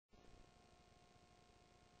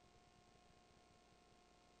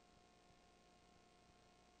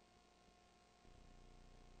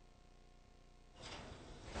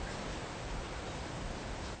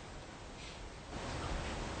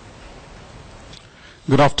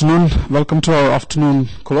Good afternoon. Welcome to our afternoon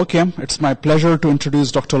colloquium. It's my pleasure to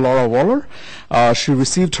introduce Dr. Laura Waller. She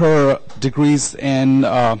received her degrees in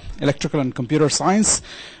electrical and computer science,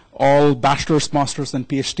 all bachelor's, master's, and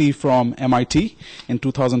PhD from MIT in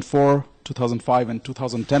 2004, 2005, and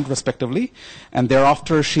 2010, respectively. And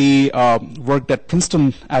thereafter, she worked at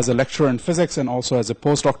Princeton as a lecturer in physics and also as a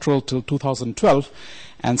postdoctoral till 2012.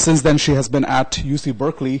 And since then, she has been at UC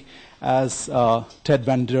Berkeley as Ted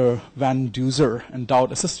Van Duzer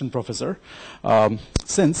Endowed Assistant Professor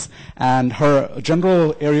since. And her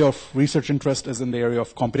general area of research interest is in the area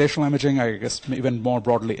of computational imaging, I guess even more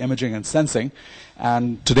broadly imaging and sensing.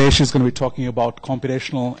 And today she's going to be talking about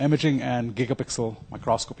computational imaging and gigapixel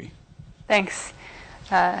microscopy. Thanks.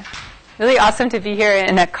 Really awesome to be here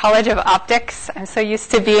in a college of optics. I'm so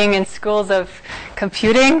used to being in schools of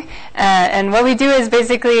computing. And what we do is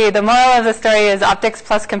basically, the moral of the story is optics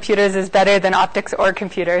plus computers is better than optics or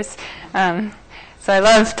computers. So I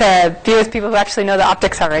love to be with people who actually know the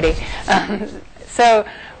optics already. So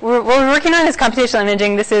what we're working on is computational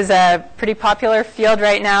imaging. This is a pretty popular field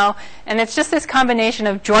right now. And it's just this combination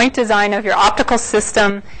of joint design of your optical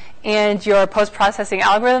system and your post-processing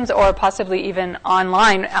algorithms, or possibly even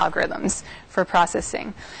online algorithms for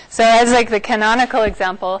processing. So as like the canonical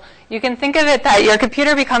example, you can think of it that your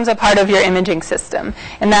computer becomes a part of your imaging system,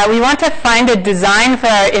 and that we want to find a design for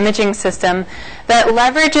our imaging system that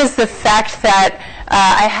leverages the fact that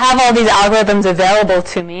I have all these algorithms available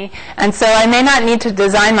to me, and so I may not need to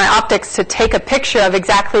design my optics to take a picture of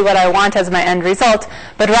exactly what I want as my end result,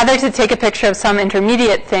 but rather to take a picture of some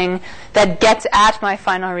intermediate thing that gets at my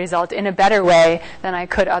final result in a better way than I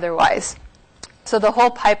could otherwise. So the whole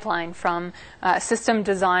pipeline from system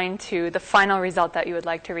design to the final result that you would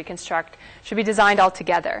like to reconstruct should be designed all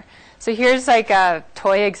together. So here's like a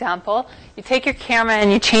toy example. You take your camera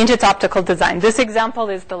and you change its optical design. This example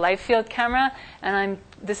is the light field camera, and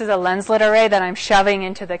this is a lenslet array that I'm shoving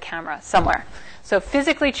into the camera somewhere. So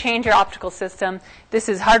physically change your optical system. This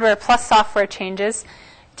is hardware plus software changes.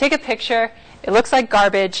 Take a picture. It looks like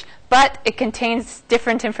garbage, but it contains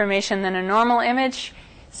different information than a normal image.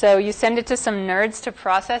 So you send it to some nerds to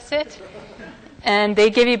process it, and they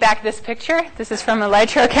give you back this picture. This is from a light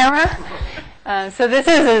show camera. So this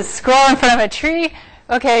is a squirrel in front of a tree.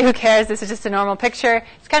 Okay, who cares? This is just a normal picture.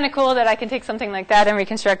 It's kind of cool that I can take something like that and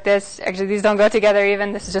reconstruct this. Actually, these don't go together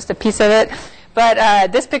even. This is just a piece of it.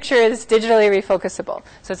 But this picture is digitally refocusable.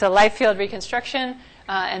 So it's a light field reconstruction,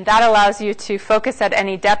 and that allows you to focus at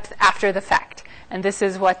any depth after the fact. And this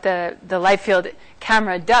is what the light field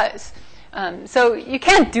camera does. So you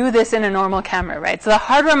can't do this in a normal camera, right? So the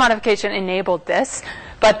hardware modification enabled this,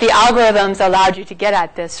 but the algorithms allowed you to get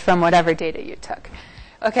at this from whatever data you took.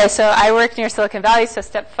 Okay, so I work near Silicon Valley, so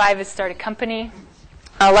step 5 is start a company.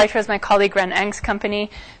 Lightroom is my colleague Ren Eng's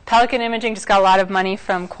company. Pelican Imaging just got a lot of money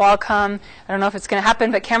from Qualcomm. I don't know if it's going to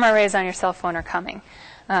happen, but camera arrays on your cell phone are coming.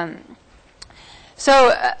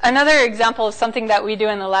 So another example of something that we do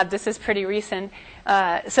in the lab, this is pretty recent.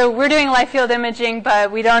 So we're doing light field imaging,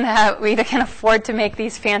 but we can't afford to make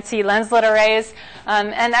these fancy lenslet arrays.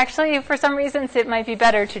 And actually, for some reasons, it might be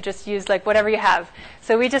better to just use like whatever you have.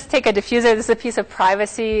 So we just take a diffuser. This is a piece of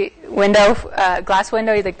privacy window, glass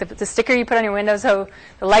window, like the sticker you put on your window, so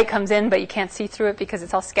the light comes in, but you can't see through it because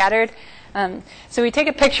it's all scattered. So we take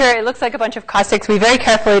a picture. It looks like a bunch of caustics. We very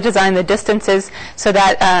carefully design the distances so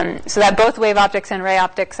that both wave optics and ray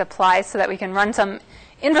optics apply, so that we can run some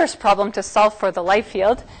inverse problem to solve for the light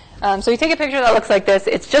field. So we take a picture that looks like this.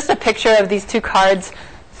 It's just a picture of these two cards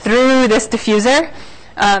through this diffuser.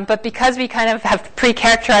 But because we kind of have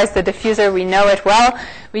pre-characterized the diffuser, we know it well,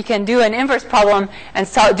 we can do an inverse problem and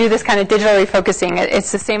do this kind of digital refocusing.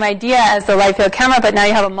 It's the same idea as the light field camera, but now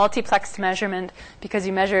you have a multiplexed measurement because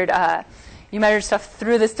you measured stuff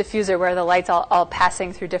through this diffuser where the light's all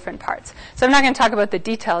passing through different parts. So I'm not going to talk about the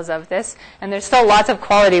details of this, and there's still lots of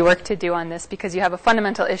quality work to do on this because you have a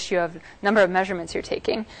fundamental issue of number of measurements you're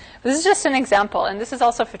taking. This is just an example, and this is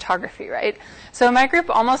also photography, right? So my group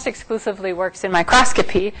almost exclusively works in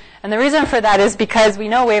microscopy, and the reason for that is because we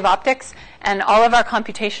know wave optics, and all of our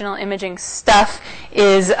computational imaging stuff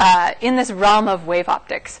is in this realm of wave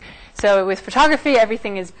optics. So with photography,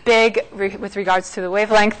 everything is big with regards to the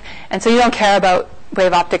wavelength, and so you don't care about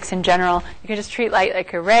wave optics in general. You can just treat light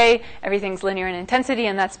like a ray. Everything's linear in intensity,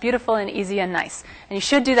 and that's beautiful and easy and nice. And you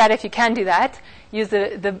should do that if you can do that. Use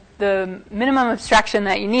the minimum abstraction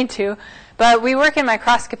that you need to. But we work in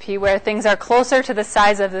microscopy where things are closer to the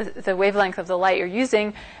size of the wavelength of the light you're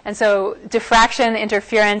using, and so diffraction,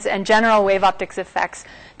 interference, and general wave optics effects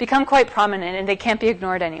become quite prominent, and they can't be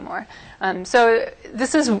ignored anymore. So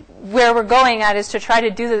this is where we're going at, is to try to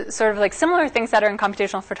do the sort of like similar things that are in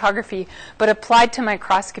computational photography, but applied to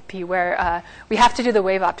microscopy, where we have to do the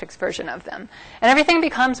wave optics version of them. And everything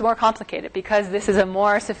becomes more complicated because this is a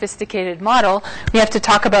more sophisticated model. We have to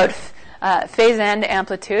talk about phase and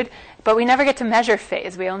amplitude, but we never get to measure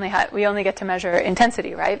phase. We only get to measure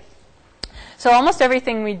intensity, right? So almost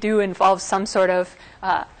everything we do involves some sort of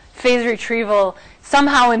phase retrieval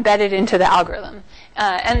somehow embedded into the algorithm.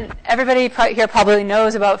 And everybody here probably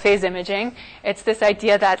knows about phase imaging. It's this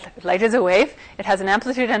idea that light is a wave. It has an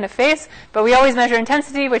amplitude and a phase, but we always measure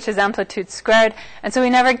intensity, which is amplitude squared, and so we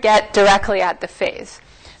never get directly at the phase.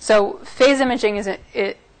 So phase imaging is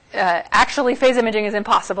actually, phase imaging is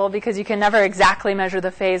impossible because you can never exactly measure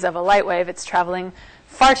the phase of a light wave. It's traveling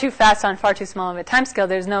far too fast on far too small of a time scale.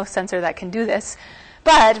 There's no sensor that can do this.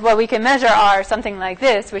 But what we can measure are something like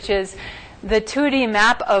this, which is the 2D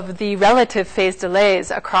map of the relative phase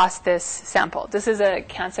delays across this sample. This is a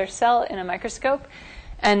cancer cell in a microscope.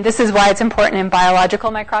 And this is why it's important in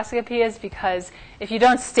biological microscopy, is because if you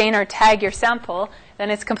don't stain or tag your sample,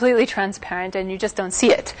 then it's completely transparent and you just don't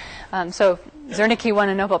see it. So Zernike won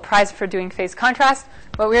a Nobel Prize for doing phase contrast.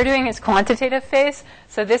 What we're doing is quantitative phase.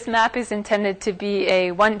 So this map is intended to be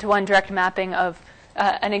a one-to-one direct mapping of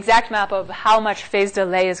an exact map of how much phase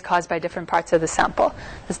delay is caused by different parts of the sample.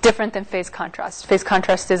 It's different than phase contrast. Phase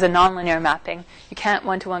contrast is a nonlinear mapping. You can't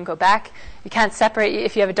one-to-one go back. You can't separate.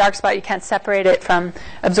 If you have a dark spot, you can't separate it from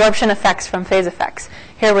absorption effects from phase effects.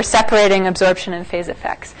 Here we're separating absorption and phase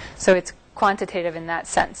effects. So it's quantitative in that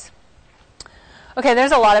sense. Okay,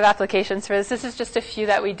 there's a lot of applications for this. This is just a few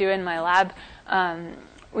that we do in my lab.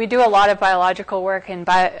 We do a lot of biological work in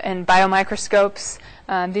biomicroscopes.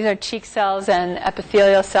 These are cheek cells and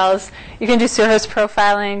epithelial cells. You can do surface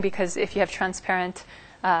profiling because if you have transparent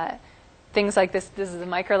things like this is a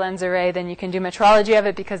microlens array, then you can do metrology of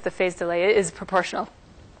it because the phase delay is proportional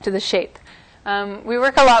to the shape. We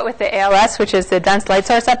work a lot with the ALS, which is the Advanced Light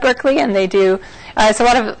Source at Berkeley, and they do it's a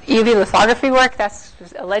lot of EUV lithography work. That's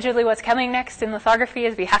allegedly what's coming next in lithography,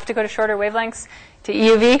 is we have to go to shorter wavelengths to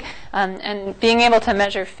EUV, and being able to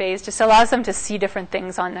measure phase just allows them to see different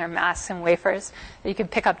things on their masks and wafers. You can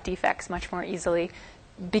pick up defects much more easily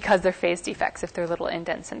because they're phase defects if they're little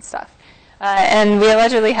indents and stuff. And we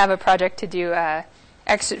allegedly have a project to do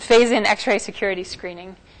phase-in X-ray security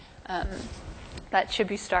screening. That should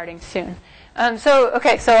be starting soon. So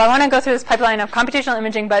I want to go through this pipeline of computational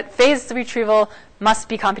imaging, but phase retrieval must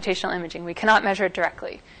be computational imaging. We cannot measure it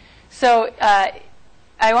directly. So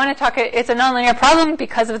I want to talk, it's a nonlinear problem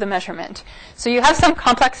because of the measurement. So you have some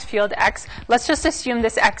complex field X. Let's just assume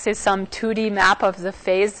this X is some 2D map of the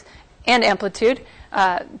phase and amplitude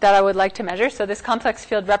that I would like to measure. So this complex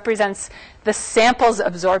field represents the sample's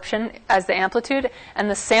absorption as the amplitude and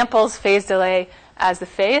the sample's phase delay as the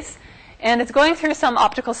phase. And it's going through some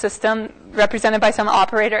optical system represented by some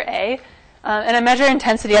operator A, and I measure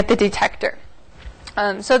intensity at the detector.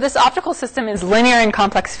 So this optical system is linear in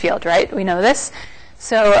complex field, right? We know this.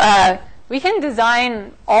 So we can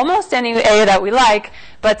design almost any A that we like,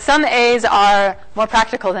 but some A's are more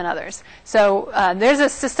practical than others. So there's a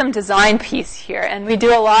system design piece here, and we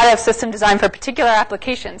do a lot of system design for particular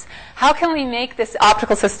applications. How can we make this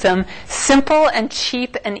optical system simple and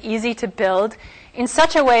cheap and easy to build in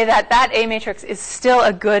such a way that that A matrix is still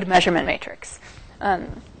a good measurement matrix?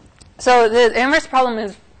 So the inverse problem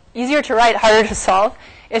is easier to write, harder to solve.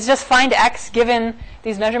 It's just find X given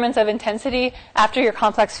these measurements of intensity after your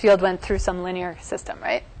complex field went through some linear system,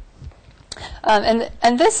 right?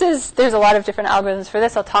 And there's a lot of different algorithms for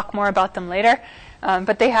this. I'll talk more about them later.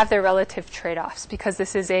 But they have their relative trade-offs because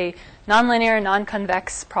this is a nonlinear,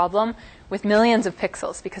 non-convex problem with millions of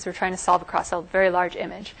pixels because we're trying to solve across a very large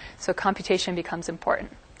image. So computation becomes important.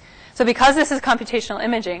 So because this is computational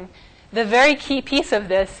imaging, the very key piece of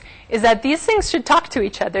this is that these things should talk to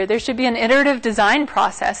each other. There should be an iterative design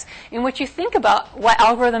process in which you think about what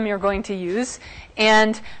algorithm you're going to use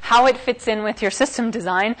and how it fits in with your system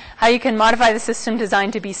design, how you can modify the system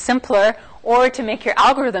design to be simpler or to make your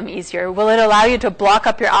algorithm easier. Will it allow you to block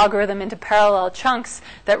up your algorithm into parallel chunks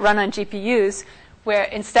that run on GPUs, where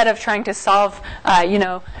instead of trying to solve a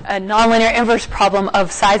nonlinear inverse problem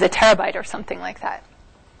of size a terabyte or something like that?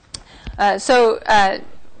 A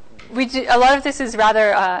lot of this is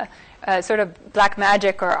rather sort of black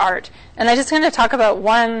magic or art. And I'm just going to talk about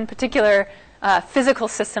one particular physical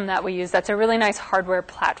system that we use that's a really nice hardware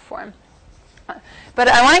platform. But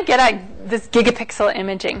I want to get at this gigapixel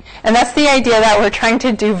imaging. And that's the idea that we're trying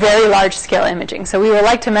to do very large-scale imaging. So we would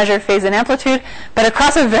like to measure phase and amplitude, but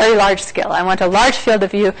across a very large scale. I want a large field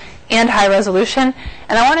of view and high resolution.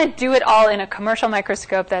 And I want to do it all in a commercial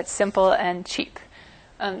microscope that's simple and cheap.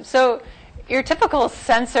 So your typical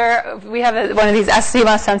sensor, we have one of these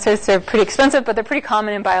SCMOS sensors. They're pretty expensive, but they're pretty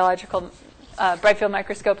common in biological bright field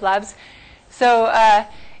microscope labs. So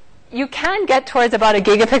you can get towards about a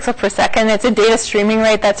gigapixel per second. It's a data streaming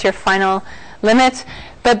rate. That's your final limit.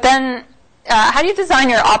 But then how do you design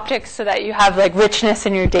your optics so that you have like richness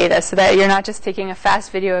in your data so that you're not just taking a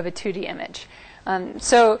fast video of a 2D image?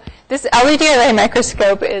 So this LED array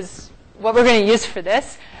microscope is what we're going to use for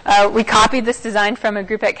this. We copied this design from a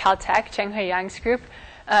group at Caltech, Cheng-Hui Yang's group.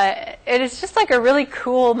 It is just like a really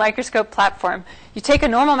cool microscope platform. You take a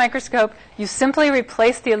normal microscope, you simply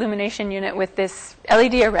replace the illumination unit with this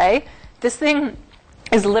LED array. This thing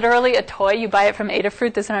is literally a toy. You buy it from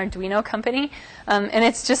Adafruit. This is an Arduino company. And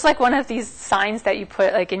it's just like one of these signs that you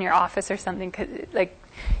put like in your office or something. Like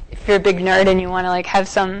if you're a big nerd and you want to like have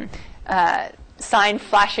some sign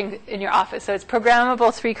flashing in your office. So it's programmable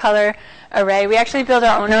 3-color array. We actually build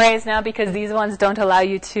our own arrays now because these ones don't allow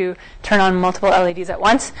you to turn on multiple LEDs at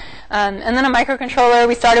once. And then a microcontroller.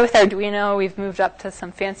 We started with Arduino. We've moved up to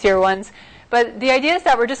some fancier ones. But the idea is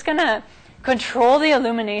that we're just going to control the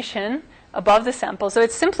illumination above the sample. So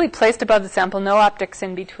it's simply placed above the sample, no optics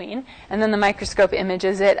in between. And then the microscope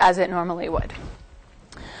images it as it normally would.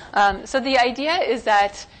 So the idea is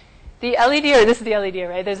that the LED, or this is the LED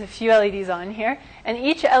array. There's a few LEDs on here. And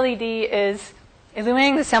each LED is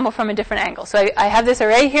illuminating the sample from a different angle. So I have this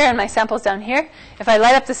array here, and my sample's down here. If I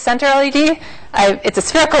light up the center LED, it's a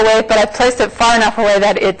spherical wave, but I've placed it far enough away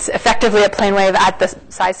that it's effectively a plane wave at the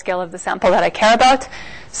size scale of the sample that I care about.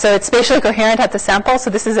 So it's spatially coherent at the sample. So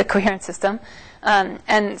this is a coherent system.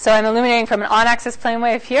 And so I'm illuminating from an on-axis plane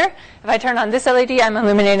wave here. If I turn on this LED, I'm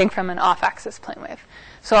illuminating from an off-axis plane wave.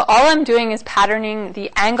 So all I'm doing is patterning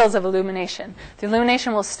the angles of illumination. The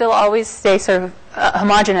illumination will still always stay sort of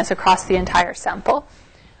homogeneous across the entire sample.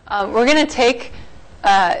 We're going to take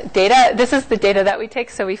data. This is the data that we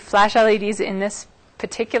take. So we flash LEDs in this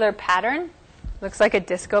particular pattern. Looks like a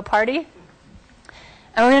disco party.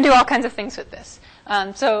 And we're going to do all kinds of things with this.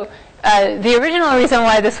 The original reason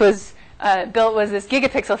why this was built was this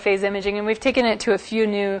gigapixel phase imaging, and we've taken it to a few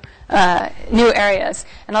new areas.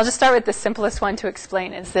 And I'll just start with the simplest one to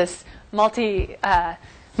explain. Is this multimodal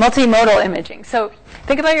imaging? So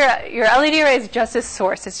think about your LED array as just a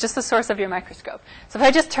source. It's just the source of your microscope. So if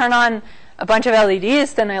I just turn on a bunch of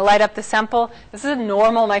LEDs, then I light up the sample. This is a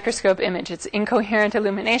normal microscope image. It's incoherent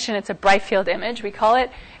illumination. It's a bright field image, we call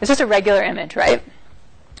it. It's just a regular image, right?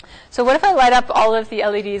 So what if I light up all of the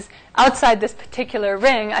LEDs outside this particular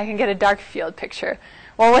ring? I can get a dark field picture.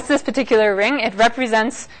 Well, what's this particular ring? It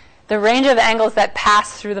represents the range of angles that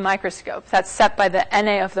pass through the microscope. That's set by the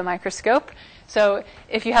NA of the microscope. So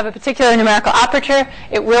if you have a particular numerical aperture,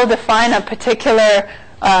 it will define a particular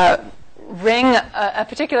ring, a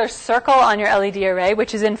particular circle on your LED array,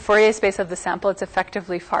 which is in Fourier space of the sample. It's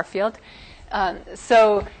effectively far field.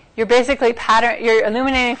 So you're basically you're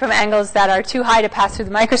illuminating from angles that are too high to pass through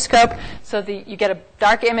the microscope, so you get a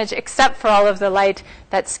dark image, except for all of the light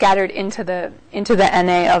that's scattered into the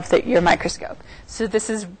NA of your microscope. So this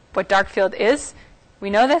is what dark field is. We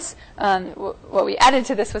know this. What we added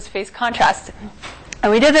to this was phase contrast,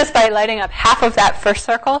 and we did this by lighting up half of that first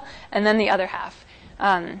circle and then the other half,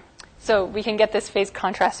 so we can get this phase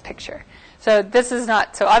contrast picture. So this is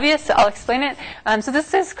not so obvious, so I'll explain it. So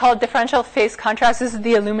this is called differential phase contrast. This is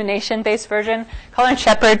the illumination-based version. Colin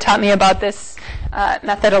Shepard taught me about this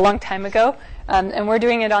method a long time ago, and we're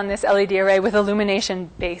doing it on this LED array with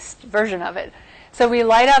illumination-based version of it. So we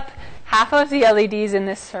light up half of the LEDs in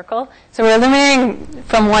this circle. So we're illuminating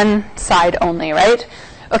from one side only, right?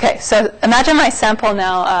 Okay, so imagine my sample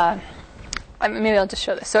now. Maybe I'll just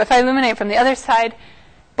show this. So if I illuminate from the other side,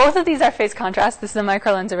 both of these are phase contrast. This is a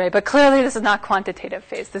microlens array, but clearly this is not quantitative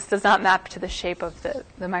phase. This does not map to the shape of the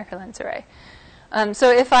microlens array. So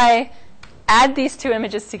if I add these two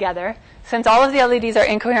images together, since all of the LEDs are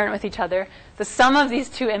incoherent with each other, the sum of these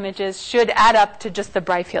two images should add up to just the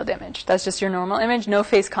bright field image. That's just your normal image, no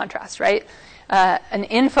phase contrast, right? An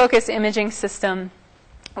in-focus imaging system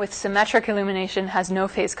with symmetric illumination has no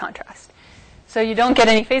phase contrast. So you don't get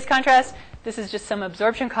any phase contrast. This is just some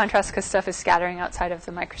absorption contrast because stuff is scattering outside of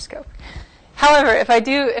the microscope. However, if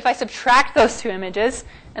I subtract those two images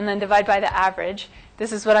and then divide by the average,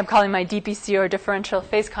 this is what I'm calling my DPC, or differential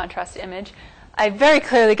phase contrast image, I very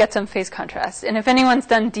clearly get some phase contrast. And if anyone's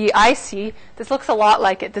done DIC, this looks a lot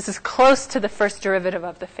like it. This is close to the first derivative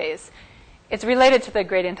of the phase. it's related to the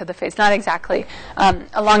gradient of the phase, not exactly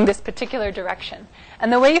along this particular direction.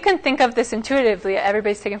 And the way you can think of this intuitively,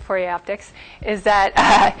 everybody's taking Fourier optics, is that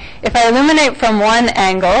if I illuminate from one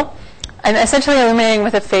angle, I'm essentially illuminating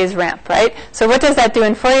with a phase ramp, right? So what does that do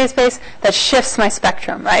in Fourier space? That shifts my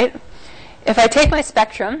spectrum, right? If I take my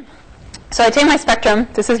spectrum, so I take my spectrum,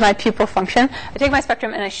 this is my pupil function, I take my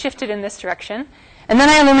spectrum and I shift it in this direction, and then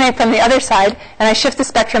I illuminate from the other side, and I shift the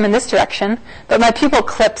spectrum in this direction, but my pupil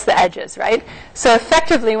clips the edges, right? So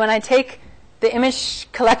effectively, when I take the image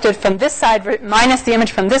collected from this side minus the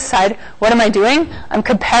image from this side, what am I doing? I'm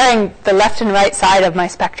comparing the left and right side of my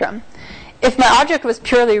spectrum. If my object was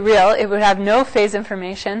purely real, it would have no phase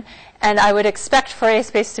information, and I would expect Fourier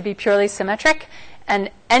space to be purely symmetric, and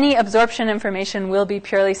any absorption information will be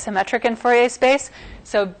purely symmetric in Fourier space.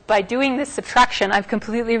 So by doing this subtraction, I've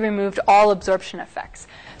completely removed all absorption effects.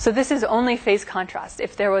 So this is only phase contrast.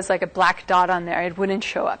 If there was like a black dot on there, it wouldn't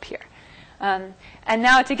show up here. And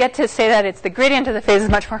now to get to say that it's the gradient of the phase is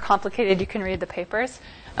much more complicated. You can read the papers.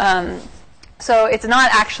 So it's not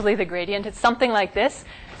actually the gradient. It's something like this.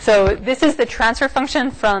 So this is the transfer function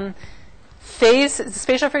from phase, the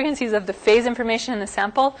spatial frequencies of the phase information in the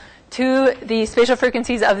sample to the spatial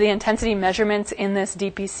frequencies of the intensity measurements in this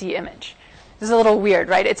DPC image. This is a little weird,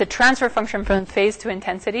 right? It's a transfer function from phase to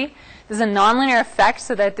intensity. This is a nonlinear effect,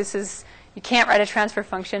 so that this is, you can't write a transfer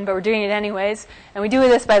function, but we're doing it anyways. And we do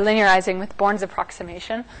this by linearizing with Born's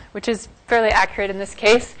approximation, which is fairly accurate in this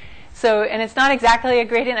case. So, and it's not exactly a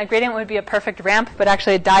gradient. A gradient would be a perfect ramp, but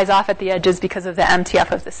actually it dies off at the edges because of the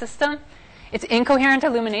MTF of the system. It's incoherent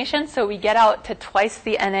illumination, so we get out to twice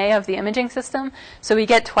the NA of the imaging system. So we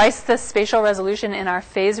get twice the spatial resolution in our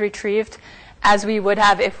phase retrieved as we would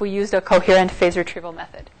have if we used a coherent phase retrieval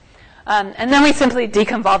method. And then we simply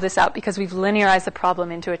deconvolve this out because we've linearized the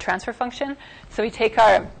problem into a transfer function. So we take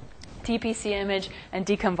our DPC image and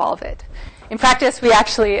deconvolve it. In practice, we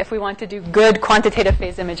actually, if we want to do good quantitative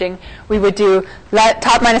phase imaging, we would do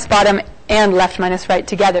top minus bottom and left minus right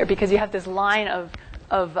together, because you have this line of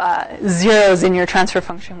zeros in your transfer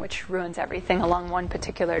function, which ruins everything along one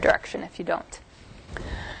particular direction if you don't.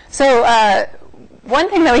 So one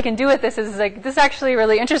thing that we can do with this is, like, this is actually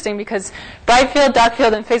really interesting, because bright field, dark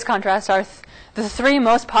field, and phase contrast are the three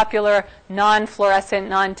most popular non-fluorescent,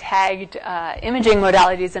 non-tagged imaging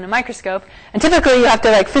modalities in a microscope. And typically, you have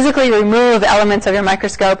to like physically remove elements of your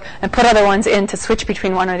microscope and put other ones in to switch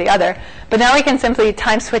between one or the other. But now we can simply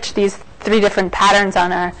time switch these three different patterns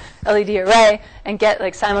on our LED array and get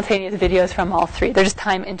like simultaneous videos from all three. They're just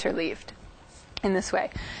time interleaved in this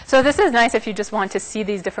way. So this is nice if you just want to see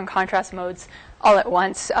these different contrast modes all at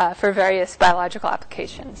once for various biological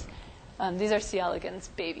applications. These are C. elegans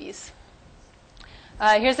babies.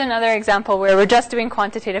 Here's another example where we're just doing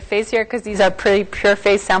quantitative phase here, because these are pretty pure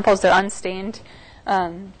phase samples. They're unstained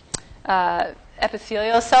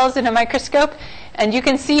epithelial cells in a microscope. And you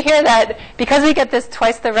can see here that because we get this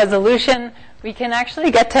twice the resolution, we can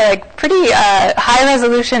actually get to like pretty high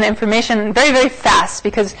resolution information very, very fast,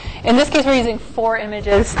 because in this case we're using 4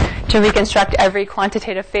 images to reconstruct every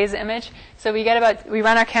quantitative phase image. So we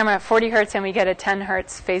run our camera at 40 hertz and we get a 10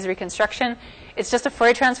 hertz phase reconstruction. It's just a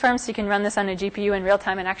Fourier transform, so you can run this on a GPU in real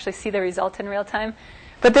time and actually see the result in real time.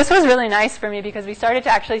 But this was really nice for me because we started to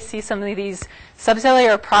actually see some of these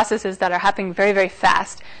subcellular processes that are happening very, very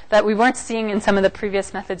fast that we weren't seeing in some of the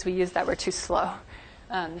previous methods we used that were too slow.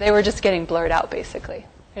 They were just getting blurred out, basically.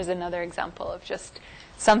 Here's another example of just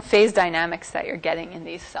some phase dynamics that you're getting in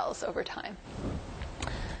these cells over time.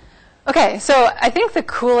 Okay, so I think the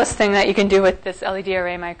coolest thing that you can do with this LED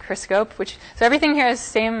array microscope, so everything here is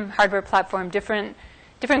same hardware platform, different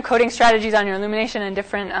coding strategies on your illumination and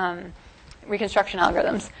different reconstruction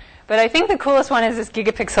algorithms. But I think the coolest one is this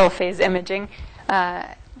gigapixel phase imaging.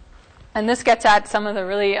 And this gets at some of the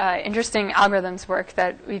really interesting algorithms work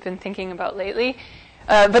that we've been thinking about lately.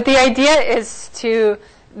 But the idea is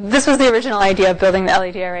this was the original idea of building the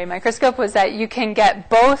LED array microscope, was that you can get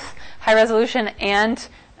both high resolution and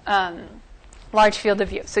large field of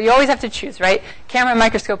view. So you always have to choose, right? Camera,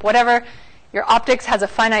 microscope, whatever. Your optics has a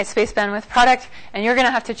finite space bandwidth product, and you're going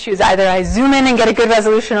to have to choose either I zoom in and get a good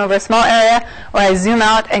resolution over a small area, or I zoom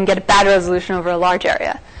out and get a bad resolution over a large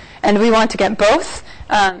area. And we want to get both.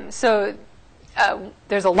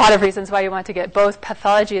 There's a lot of reasons why you want to get both.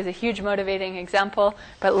 Pathology is a huge motivating example,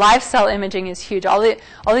 but live cell imaging is huge. All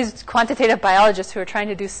these quantitative biologists who are trying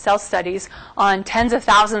to do cell studies on tens of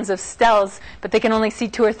thousands of cells, but they can only see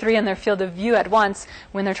 2 or 3 in their field of view at once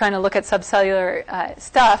when they're trying to look at subcellular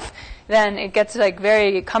stuff, then it gets like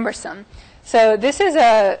very cumbersome. So this is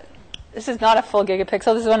not a full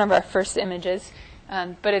gigapixel. This is one of our first images,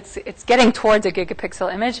 but it's getting towards a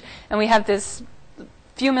gigapixel image, and we have this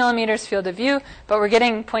few millimeters field of view, but we're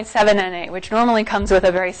getting 0.7 Na, which normally comes with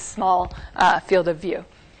a very small field of view.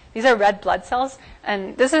 These are red blood cells,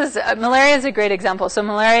 and this is malaria is a great example. So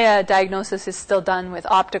malaria diagnosis is still done with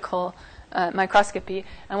optical microscopy,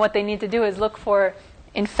 and what they need to do is look for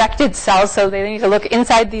infected cells. So they need to look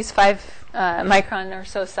inside these 5 micron or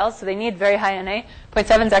so cells. So they need very high Na.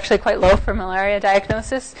 0.7 is actually quite low for malaria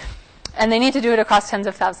diagnosis, and they need to do it across tens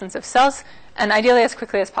of thousands of cells, and ideally as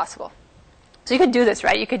quickly as possible. So you could do this,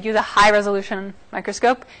 right? You could use a high-resolution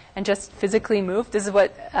microscope and just physically move. This is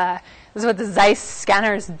what the Zeiss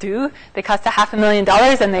scanners do. They cost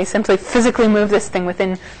 $500,000, and they simply physically move this thing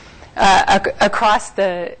within across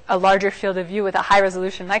a larger field of view with a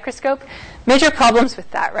high-resolution microscope. Major problems with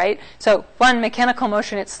that, right? So 1, mechanical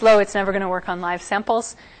motion. It's slow. It's never going to work on live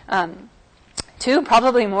samples. 2,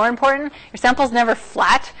 probably more important, your sample's never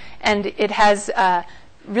flat, and it has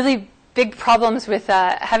really big problems with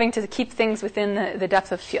having to keep things within the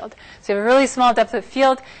depth of field. So you have a really small depth of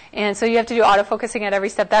field, and so you have to do autofocusing at every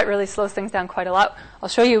step. That really slows things down quite a lot. I'll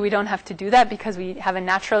show you we don't have to do that because we have a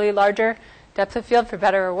naturally larger depth of field, for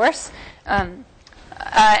better or worse. And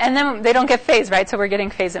then they don't get phase, right? So we're getting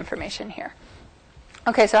phase information here.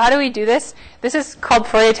 Okay, so how do we do this? This is called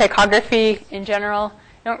Fourier tachography in general.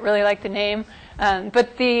 I don't really like the name.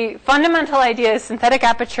 But the fundamental idea is synthetic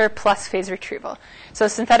aperture plus phase retrieval. So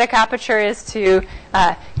synthetic aperture is to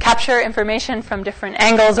capture information from different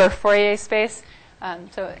angles or Fourier space.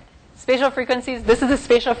 So spatial frequencies, this is the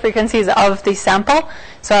spatial frequencies of the sample.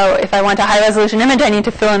 So if I want a high-resolution image, I need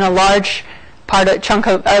to fill in a large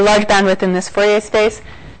large bandwidth in this Fourier space.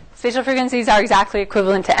 Spatial frequencies are exactly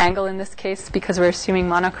equivalent to angle in this case because we're assuming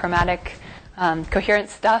monochromatic coherent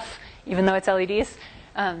stuff, even though it's LEDs.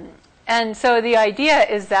 And so the idea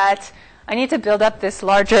is that I need to build up this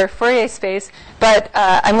larger Fourier space, but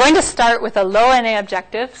I'm going to start with a low Na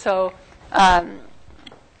objective. So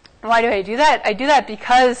why do I do that? I do that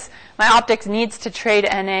because my optics needs to trade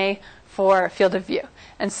Na for field of view.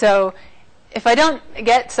 And so if I don't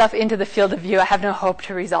get stuff into the field of view, I have no hope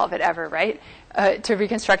to resolve it ever, right? To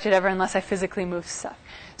reconstruct it ever unless I physically move stuff.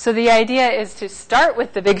 So the idea is to start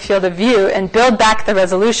with the big field of view and build back the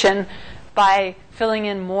resolution by filling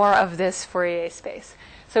in more of this Fourier space.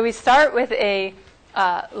 So we start with a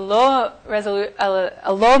low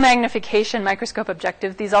magnification microscope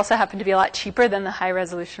objective. These also happen to be a lot cheaper than the high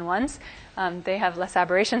resolution ones. They have less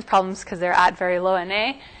aberrations problems because they're at very low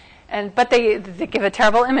Na. But they give a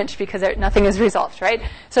terrible image because nothing is resolved, right?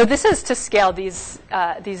 So this is to scale these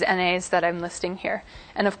NAs that I'm listing here.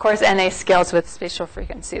 And of course, Na scales with spatial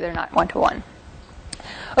frequency. They're not one-to-one.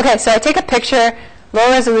 Okay, so I take a picture, low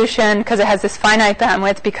resolution, because it has this finite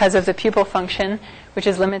bandwidth because of the pupil function, which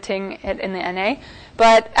is limiting it in the Na.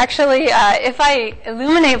 But actually, if I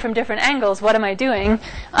illuminate from different angles, what am I doing?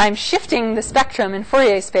 I'm shifting the spectrum in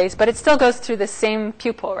Fourier space, but it still goes through the same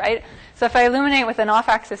pupil, right? So if I illuminate with an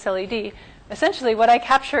off-axis LED, essentially what I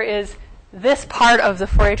capture is this part of the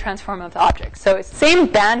Fourier transform of the object. So it's same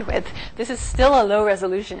bandwidth. This is still a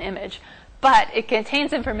low-resolution image, but it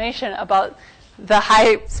contains information about the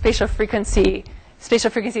high spatial frequencies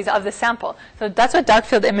of the sample. So that's what dark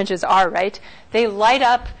field images are, right? They light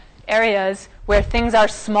up areas where things are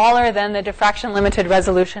smaller than the diffraction-limited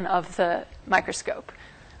resolution of the microscope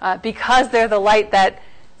because they're the light that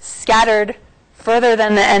scattered further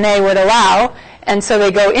than the Na would allow, and so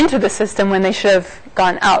they go into the system when they should have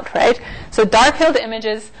gone out, right? So dark field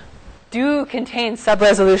images do contain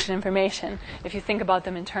sub-resolution information if you think about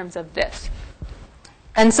them in terms of this.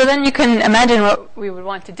 And so then you can imagine what we would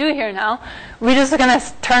want to do here now. We're just going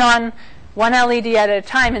to turn on one LED at a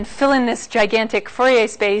time and fill in this gigantic Fourier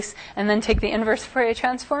space and then take the inverse Fourier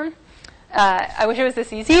transform. I wish it was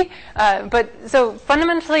this easy. But so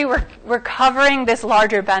fundamentally, we're covering this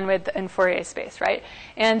larger bandwidth in Fourier space, right?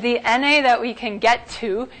 And the Na that we can get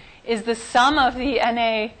to is the sum of the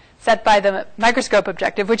Na set by the microscope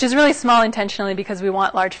objective, which is really small intentionally because we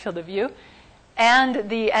want large field of view, and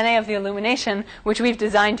the Na of the illumination, which we've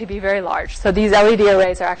designed to be very large. So these LED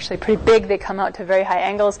arrays are actually pretty big. They come out to very high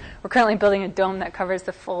angles. We're currently building a dome that covers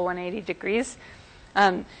the full 180 degrees.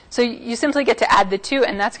 So you simply get to add the two,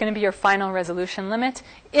 and that's going to be your final resolution limit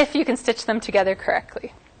if you can stitch them together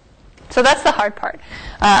correctly. So that's the hard part.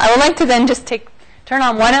 I would like to then just turn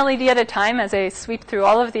on one LED at a time as I sweep through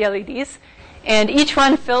all of the LEDs. And each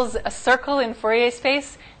one fills a circle in Fourier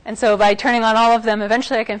space. And so by turning on all of them,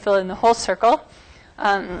 eventually I can fill in the whole circle.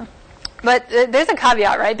 But there's a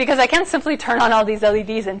caveat, right? Because I can't simply turn on all these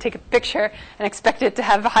LEDs and take a picture and expect it to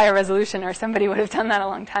have a higher resolution, or somebody would have done that a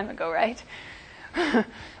long time ago, right?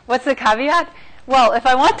 What's the caveat? Well, if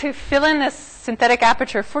I want to fill in this synthetic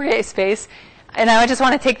aperture Fourier space, and I just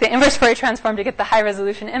want to take the inverse Fourier transform to get the high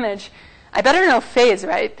resolution image, I better know phase,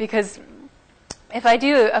 right? Because if I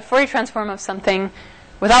do a Fourier transform of something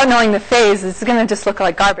without knowing the phase, it's going to just look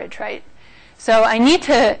like garbage, right? So I need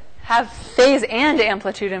to have phase and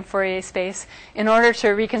amplitude in Fourier space in order to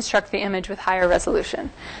reconstruct the image with higher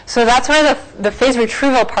resolution. So that's where the phase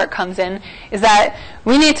retrieval part comes in, is that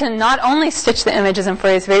we need to not only stitch the images in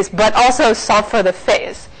Fourier space, but also solve for the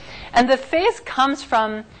phase. And the phase comes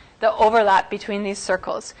from the overlap between these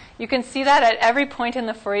circles. You can see that at every point in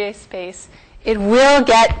the Fourier space, it will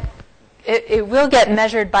get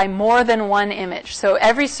measured by more than one image. So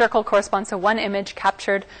every circle corresponds to one image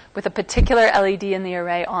captured with a particular LED in the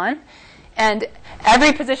array on. And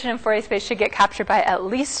every position in Fourier space should get captured by at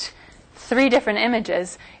least 3 different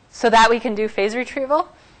images so that we can do phase retrieval.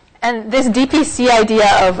 And this DPC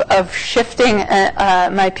idea of shifting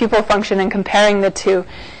my pupil function and comparing the two,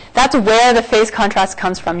 that's where the phase contrast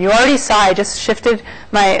comes from. You already saw I just shifted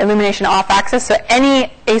my illumination off axis, so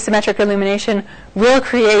any asymmetric illumination will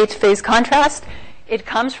create phase contrast. It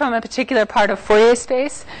comes from a particular part of Fourier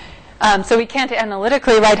space. So we can't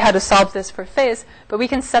analytically write how to solve this for phase, but we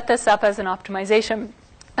can set this up as an optimization,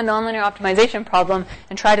 a nonlinear optimization problem,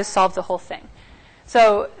 and try to solve the whole thing.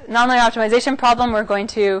 So nonlinear optimization problem, we're going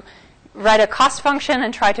to write a cost function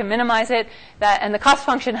and try to minimize it. And the cost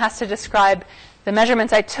function has to describe the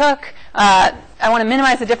measurements I took. I want to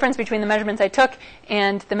minimize the difference between the measurements I took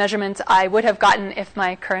and the measurements I would have gotten if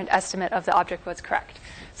my current estimate of the object was correct.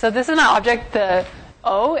 So this is my object, the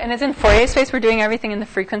O, and it's in Fourier space. We're doing everything in the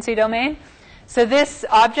frequency domain. So this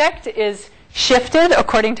object is shifted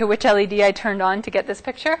according to which LED I turned on to get this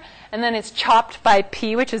picture. And then it's chopped by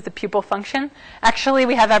P, which is the pupil function. Actually,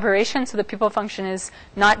 we have aberration, so the pupil function is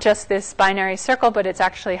not just this binary circle, but it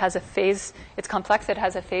actually has a phase. It's complex. It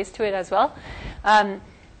has a phase to it as well.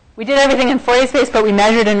 We did everything in Fourier space, but we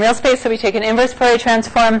measured in real space. So we take an inverse Fourier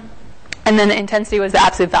transform, and then the intensity was the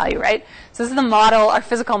absolute value, right? So this is the model, our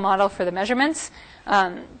physical model for the measurements.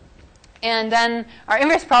 And then our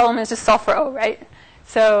inverse problem is just solve for O, right?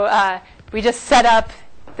 So we just set up,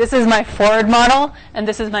 this is my forward model, and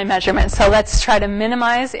this is my measurement. So let's try to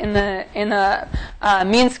minimize in the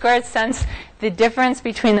mean squared sense the difference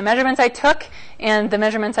between the measurements I took and the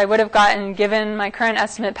measurements I would have gotten given my current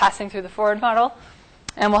estimate passing through the forward model.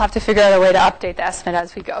 And we'll have to figure out a way to update the estimate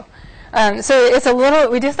as we go. So it's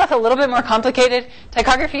we do stuff a little bit more complicated.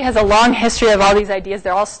 Tychography has a long history of all these ideas.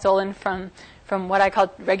 They're all stolen from what I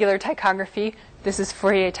call regular tychography. This is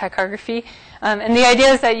Fourier tychography. And the idea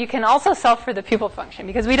is that you can also solve for the pupil function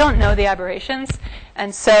because we don't know the aberrations.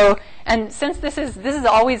 And since this is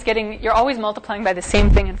always you're always multiplying by the same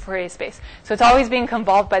thing in Fourier space. So it's always being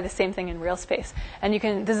convolved by the same thing in real space. And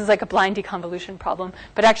this is like a blind deconvolution problem.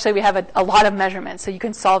 But actually we have a lot of measurements, so you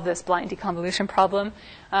can solve this blind deconvolution problem.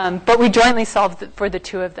 But we jointly solved for the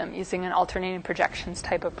two of them using an alternating projections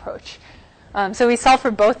type approach. So we solve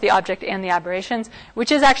for both the object and the aberrations,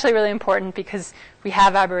 which is actually really important because we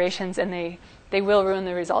have aberrations and they will ruin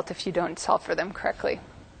the result if you don't solve for them correctly.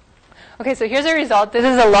 Okay, so here's a result. This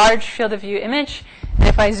is a large field of view image. And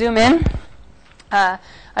if I zoom in, I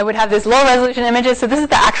would have this low resolution images. So this is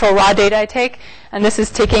the actual raw data I take. And this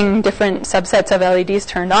is taking different subsets of LEDs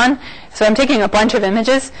turned on. So I'm taking a bunch of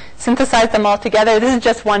images, synthesize them all together. This is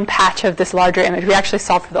just one patch of this larger image. We actually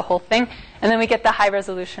solve for the whole thing. And then we get the high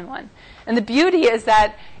resolution one. And the beauty is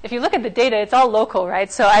that if you look at the data, it's all local,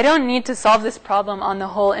 right? So I don't need to solve this problem on the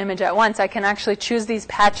whole image at once. I can actually choose these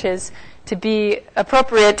patches to be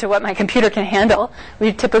appropriate to what my computer can handle.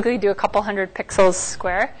 We typically do a couple hundred pixels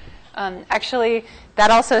square. Actually,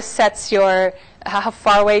 that also sets how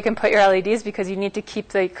far away you can put your LEDs because you need to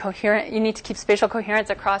keep spatial coherence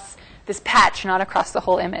across this patch, not across the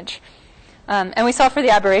whole image. And we solve for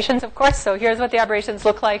the aberrations, of course. So here's what the aberrations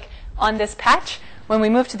look like on this patch. When we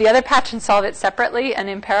move to the other patch and solve it separately and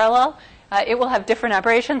in parallel, it will have different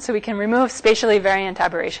aberrations, so we can remove spatially variant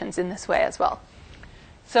aberrations in this way as well.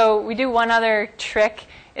 So we do one other trick,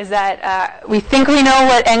 is that we think we know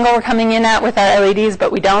what angle we're coming in at with our LEDs,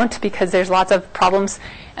 but we don't because there's lots of problems.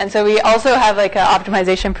 And so we also have like an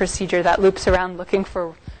optimization procedure that loops around looking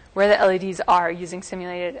for where the LEDs are using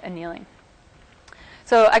simulated annealing.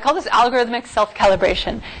 So I call this algorithmic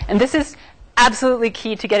self-calibration. And this is absolutely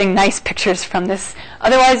key to getting nice pictures from this.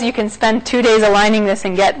 Otherwise, you can spend 2 days aligning this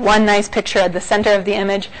and get one nice picture at the center of the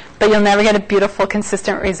image, but you'll never get a beautiful,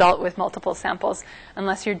 consistent result with multiple samples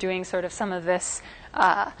unless you're doing sort of some of this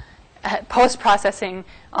post-processing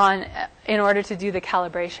in order to do the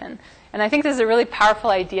calibration. And I think this is a really powerful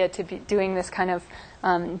idea to be doing this kind of,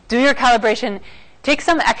 do your calibration, take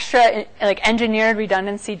some extra engineered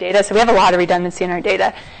redundancy data, so we have a lot of redundancy in our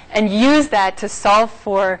data, and use that to solve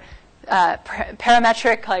for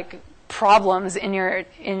parametric like problems in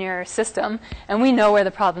your system, and we know where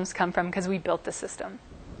the problems come from because we built the system.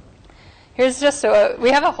 Here's just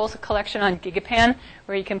we have a whole collection on Gigapan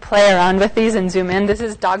where you can play around with these and zoom in. This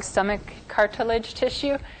is dog stomach cartilage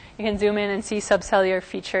tissue. You can zoom in and see subcellular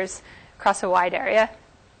features across a wide area.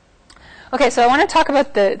 Okay, so I want to talk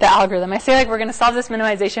about the algorithm. I say like we're going to solve this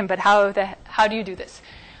minimization, but how do you do this?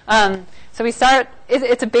 So we start.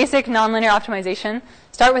 It's a basic nonlinear optimization.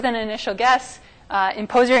 Start with an initial guess.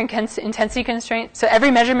 Impose your intensity constraint. So every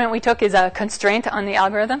measurement we took is a constraint on the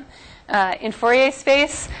algorithm. In Fourier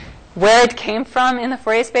space, where it came from in the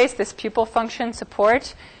Fourier space, this pupil function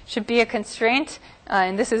support should be a constraint.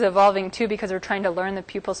 And this is evolving too because we're trying to learn the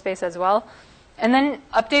pupil space as well. And then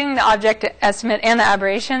updating the object estimate and the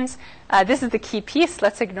aberrations. This is the key piece.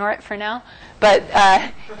 Let's ignore it for now. But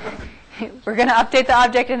we're going to update the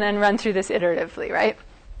object and then run through this iteratively, right?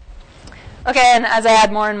 Okay, and as I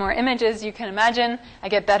add more and more images, you can imagine I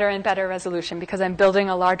get better and better resolution because I'm building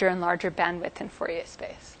a larger and larger bandwidth in Fourier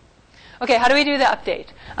space. Okay, how do we do the update?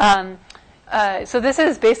 So this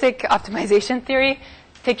is basic optimization theory.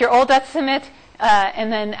 Take your old estimate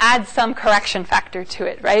and then add some correction factor to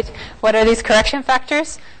it, right? What are these correction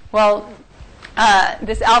factors? Well,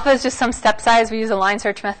 this alpha is just some step size. We use a line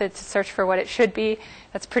search method to search for what it should be.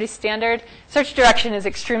 That's pretty standard. Search direction is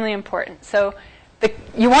extremely important. So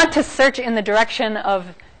you want to search in the direction of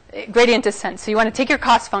gradient descent. So you want to take your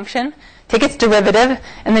cost function, take its derivative,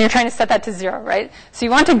 and then you're trying to set that to 0, right? So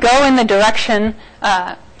you want to go in the direction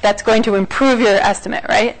that's going to improve your estimate,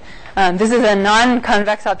 right? This is a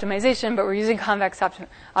non-convex optimization, but we're using convex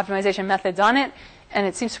optimization methods on it, and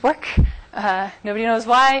it seems to work. Nobody knows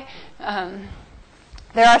why.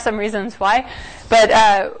 There are some reasons why. But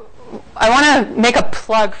I want to make a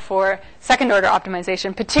plug for second-order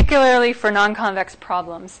optimization, particularly for non-convex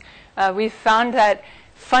problems. We've found that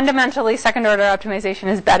fundamentally second-order optimization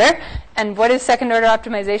is better. And what is second-order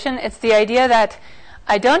optimization? It's the idea that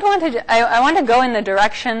I want to go in the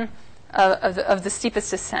direction of the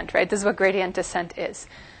steepest descent, right? This is what gradient descent is.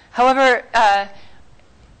 However,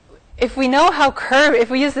 if we know if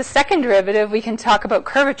we use the second derivative, we can talk about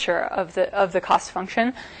curvature of the cost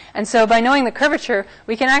function. And so by knowing the curvature,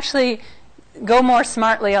 we can actually go more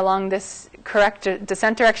smartly along this correct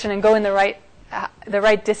descent direction and go in the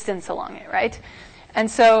right distance along it, right? And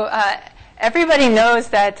so everybody knows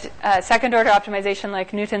that second-order optimization,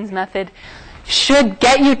 like Newton's method, should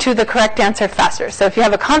get you to the correct answer faster. So if you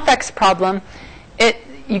have a convex problem,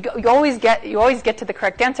 you always get to the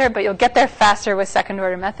correct answer, but you'll get there faster with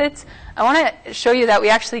second-order methods. I want to show you that we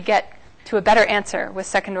actually get to a better answer with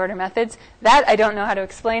second-order methods. That I don't know how to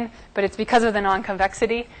explain, but it's because of the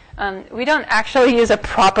non-convexity. We don't actually use a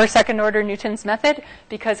proper second-order Newton's method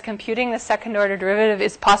because computing the second-order derivative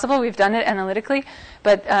is possible. We've done it analytically,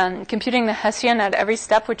 but computing the Hessian at every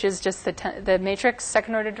step, which is just the matrix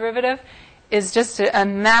second-order derivative, is just a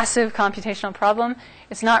massive computational problem.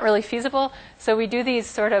 It's not really feasible. So we do these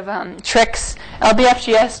sort of tricks.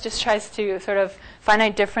 LBFGS just tries to sort of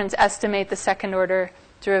finite difference estimate the second-order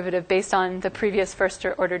derivative based on the previous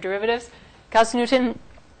first-order derivatives. Gauss-Newton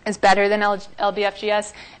is better than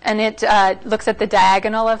LBFGS, and it looks at the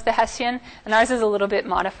diagonal of the Hessian, and ours is a little bit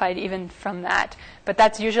modified even from that. But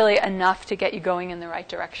that's usually enough to get you going in the right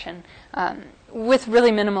direction with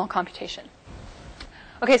really minimal computation.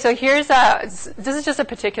 Okay, so here's this is just a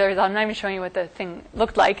particular result. I'm not even showing you what the thing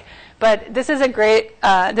looked like, but this is a great.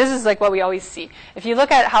 This is like what we always see. If you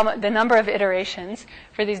look at the number of iterations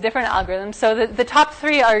for these different algorithms, so the top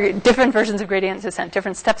three are different versions of gradient descent,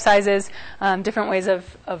 different step sizes, different ways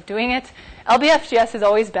of doing it. LBFGS is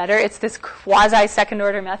always better. It's this quasi second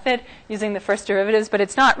order method using the first derivatives, but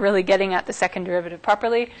it's not really getting at the second derivative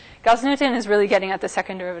properly. Gauss-Newton is really getting at the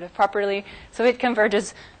second derivative properly, so it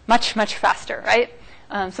converges much, much faster, right?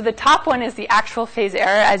 So the top one is the actual phase error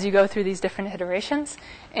as you go through these different iterations,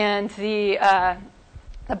 and the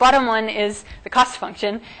bottom one is the cost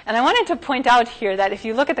function. And I wanted to point out here that if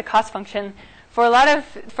you look at the cost function, for all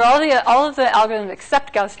of the algorithms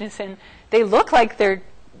except Gauss-Newton, they look like they're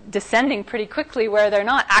descending pretty quickly, where they're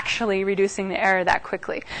not actually reducing the error that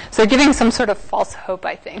quickly. So they're giving some sort of false hope,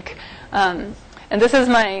 I think. And this is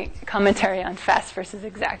my commentary on fast versus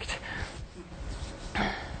exact.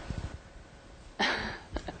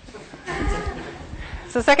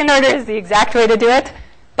 So second order is the exact way to do it,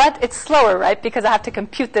 but it's slower, right? Because I have to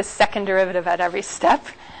compute this second derivative at every step.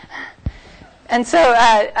 And so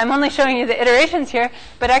I'm only showing you the iterations here,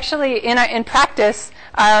 but actually in practice,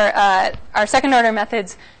 our second order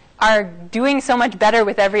methods are doing so much better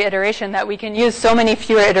with every iteration that we can use so many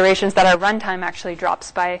fewer iterations that our runtime actually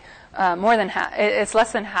drops by more than half. It's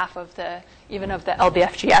less than half of the even of the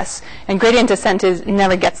LBFGS. And gradient descent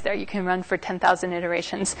never gets there. You can run for 10,000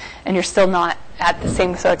 iterations, and you're still not at the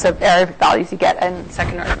same sorts of error values you get in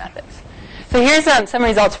second-order methods. So here's some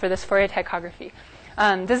results for this Fourier tychography.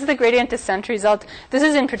 This is the gradient descent result. This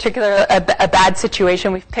is in particular a bad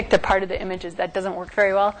situation. We've picked a part of the images that doesn't work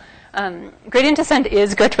very well. Gradient descent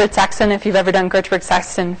is Gertberg-Saxton. If you've ever done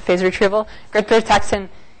Gertberg-Saxton phase retrieval, Gertberg-Saxton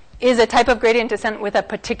is a type of gradient descent with a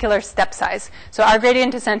particular step size. So our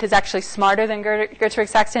gradient descent is actually smarter than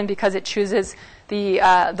Gertberg-Saxton because it chooses the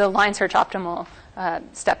line search optimal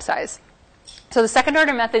step size. So the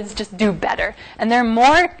second-order methods just do better, and they're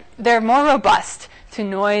more robust to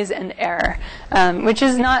noise and error, which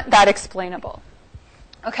is not that explainable.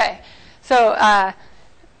 Okay, so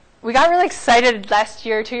we got really excited last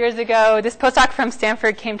year, 2 years ago. This postdoc from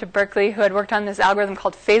Stanford came to Berkeley who had worked on this algorithm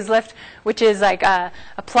called phase lift, which is like a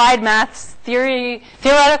applied maths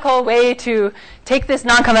theoretical way to take this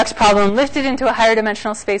non-convex problem, lift it into a higher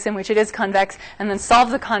dimensional space in which it is convex, and then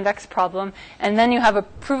solve the convex problem. And then you have a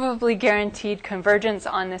provably guaranteed convergence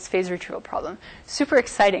on this phase retrieval problem. Super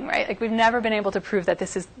exciting, right? Like we've never been able to prove that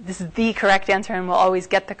this is the correct answer and we'll always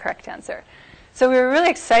get the correct answer. So we were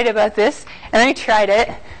really excited about this, and then we tried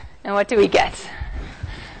it. And what do we get?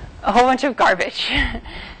 A whole bunch of garbage.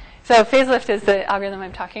 So phase lift is the algorithm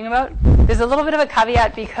I'm talking about. There's a little bit of a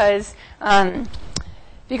caveat because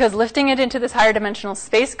lifting it into this higher dimensional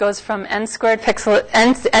space goes from n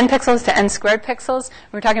pixels to n squared pixels.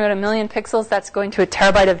 We're talking about 1 million pixels. That's going to a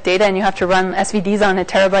terabyte of data, and you have to run SVDs on a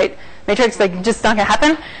terabyte matrix. Like, just not going to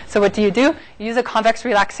happen. So what do? You use a convex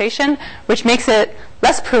relaxation, which makes it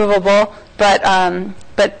less provable,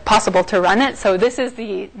 but possible to run it. So this is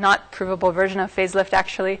the not provable version of phase lift,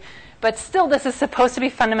 actually. But still, this is supposed to be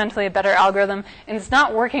fundamentally a better algorithm, and it's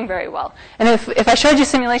not working very well. And if I showed you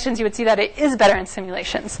simulations, you would see that it is better in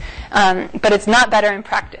simulations, but it's not better in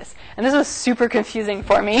practice. And this was super confusing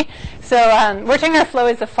for me. So rectangular flow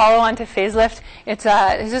is the follow-on to phase lift. It's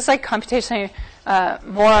just like computationally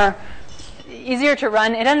easier to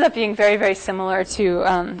run. It ends up being very, very similar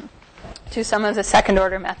to some of the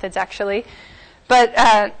second-order methods, actually.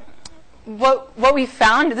 But what we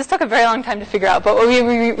found, this took a very long time to figure out, but what we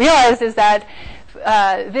realized is that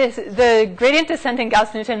the gradient descent and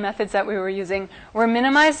Gauss-Newton methods that we were using were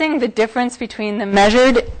minimizing the difference between the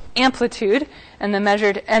measured amplitude and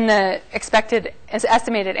the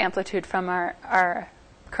estimated amplitude from our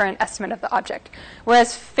current estimate of the object.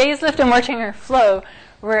 Whereas phase lift and rectangular flow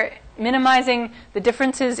were minimizing the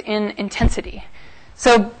differences in intensity.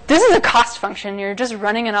 So this is a cost function. You're just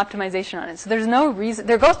running an optimization on it. So there's no reason.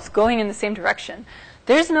 They're both going in the same direction.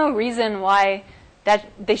 There's no reason why that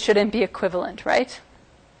they shouldn't be equivalent, right?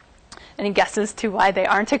 Any guesses to why they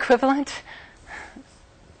aren't equivalent?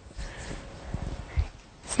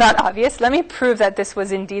 It's not obvious. Let me prove that this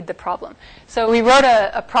was indeed the problem. So we wrote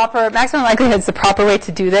a proper maximum likelihood is the proper way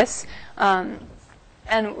to do this.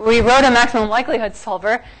 And we wrote a maximum likelihood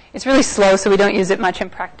solver. It's really slow, so we don't use it much in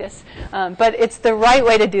practice. But it's the right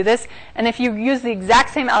way to do this. And if you use the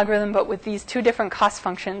exact same algorithm, but with these two different cost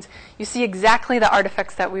functions, you see exactly the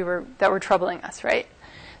artifacts that were troubling us, right?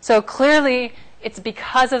 So clearly, it's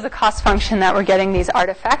because of the cost function that we're getting these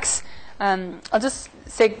artifacts. I'll just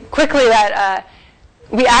say quickly that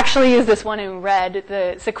we actually use this one in red,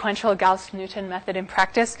 the sequential Gauss-Newton method in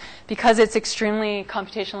practice, because it's extremely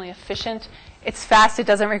computationally efficient. It's fast. It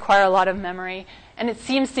doesn't require a lot of memory. And it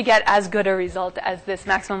seems to get as good a result as this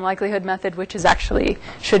maximum likelihood method, which is actually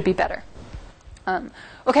should be better.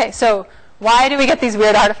 Okay, so why do we get these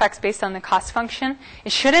weird artifacts based on the cost function?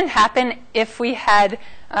 It shouldn't happen if we had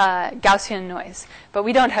Gaussian noise. But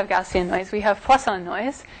we don't have Gaussian noise. We have Poisson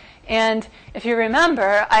noise. And if you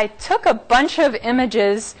remember, I took a bunch of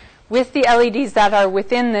images with the LEDs that are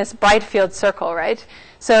within this bright field circle, right?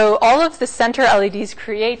 So all of the center LEDs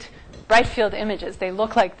create bright field images. They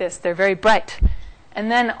look like this. They're very bright. And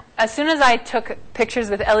then as soon as I took pictures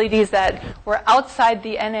with LEDs that were outside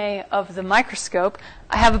the NA of the microscope,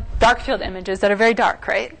 I have dark field images that are very dark,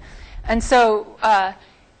 right? And so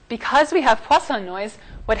because we have Poisson noise,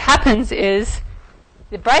 what happens is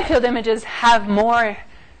the bright field images have more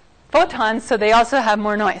photons, so they also have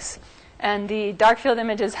more noise. And the dark field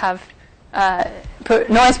images have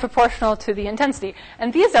noise proportional to the intensity.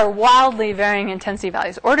 And these are wildly varying intensity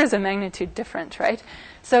values, orders of magnitude different, right?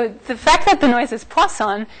 So the fact that the noise is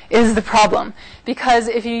Poisson is the problem. Because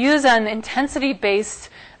if you use an intensity-based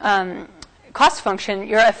cost function,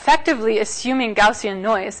 you're effectively assuming Gaussian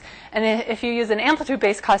noise. And if you use an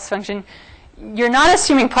amplitude-based cost function, you're not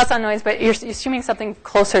assuming Poisson noise, but you're assuming something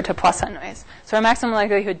closer to Poisson noise. So our maximum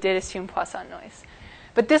likelihood did assume Poisson noise.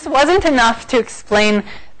 But this wasn't enough to explain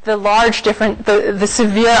the large the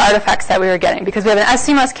severe artifacts that we were getting. Because we have an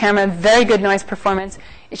SCMOS camera, very good noise performance.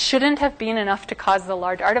 It shouldn't have been enough to cause the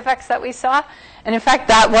large artifacts that we saw. And in fact,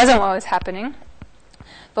 that wasn't what was happening.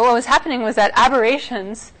 But what was happening was that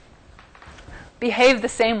aberrations behave the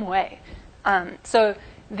same way. So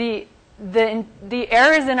the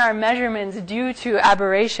errors in our measurements due to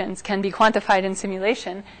aberrations can be quantified in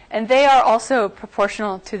simulation, and they are also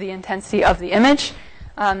proportional to the intensity of the image,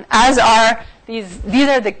 as are these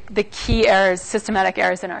are the key errors, systematic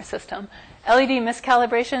errors in our system. LED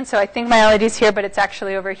miscalibration, so I think my LED is here, but it's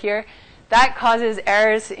actually over here. That causes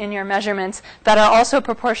errors in your measurements that are also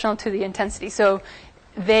proportional to the intensity. So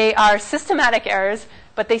they are systematic errors,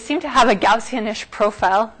 but they seem to have a Gaussian-ish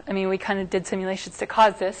profile. I mean, we kind of did simulations to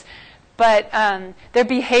cause this. But they're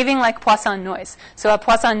behaving like Poisson noise. So a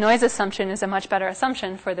Poisson noise assumption is a much better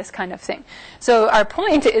assumption for this kind of thing. So our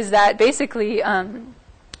point is that basically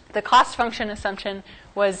the cost function assumption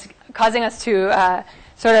was causing us to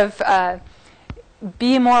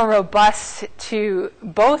be more robust to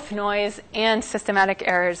both noise and systematic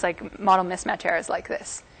errors, like model mismatch errors like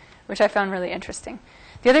this, which I found really interesting.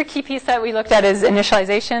 The other key piece that we looked at is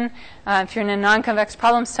initialization. If you're in a non-convex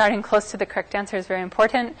problem, starting close to the correct answer is very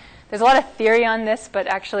important. There's a lot of theory on this, but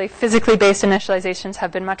actually physically based initializations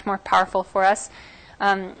have been much more powerful for us.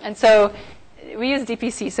 And so we use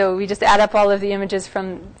DPC, so we just add up all of the images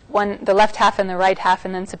from the left half and the right half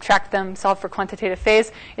and then subtract them, solve for quantitative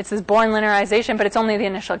phase. It's this Born linearization, but it's only the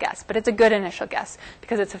initial guess. But it's a good initial guess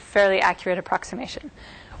because it's a fairly accurate approximation.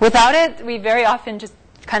 Without it, we very often just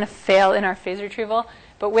kind of fail in our phase retrieval,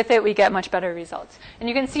 but with it, we get much better results. And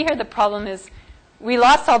you can see here the problem is we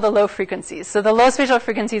lost all the low frequencies. So the low spatial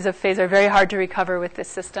frequencies of phase are very hard to recover with this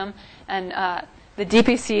system. And the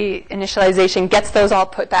DPC initialization gets those all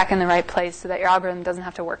put back in the right place so that your algorithm doesn't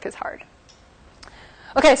have to work as hard.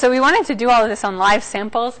 OK, so we wanted to do all of this on live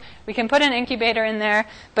samples. We can put an incubator in there,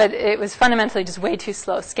 but it was fundamentally just way too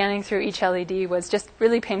slow. Scanning through each LED was just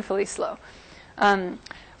really painfully slow.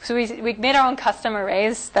 So we made our own custom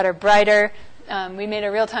arrays that are brighter. We made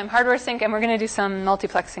a real-time hardware sync, and we're going to do some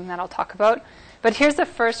multiplexing that I'll talk about. But here's the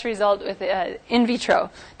first result with in vitro.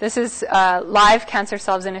 This is live cancer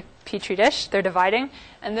cells in a petri dish. They're dividing.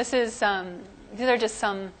 And this is these are just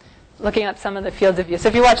some looking up some of the fields of view. So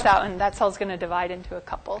if you watch that one, that cell's going to divide into a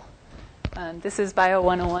couple. This is Bio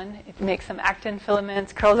 101. It makes some actin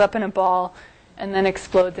filaments, curls up in a ball, and then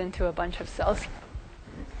explodes into a bunch of cells.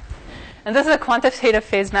 And this is a quantitative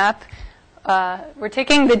phase map. We're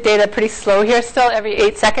taking the data pretty slow here still, every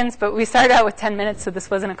 8 seconds, but we started out with 10 minutes, so this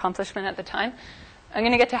was an accomplishment at the time. I'm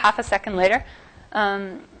going to get to half a second later.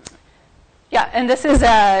 Yeah, and this is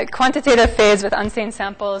a quantitative phase with unstained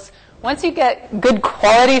samples. Once you get good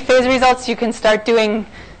quality phase results, you can start doing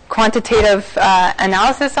quantitative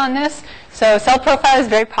analysis on this. So Cell Profile is a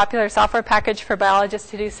very popular software package for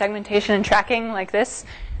biologists to do segmentation and tracking like this.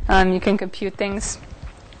 You can compute things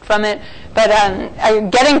from it. But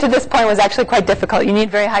getting to this point was actually quite difficult. You need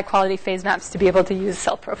very high-quality phase maps to be able to use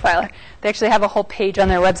Cell Profiler. They actually have a whole page on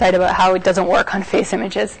their website about how it doesn't work on phase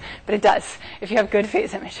images, but it does if you have good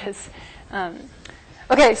phase images.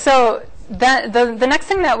 OK, so the next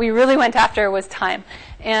thing that we really went after was time.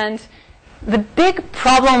 And the big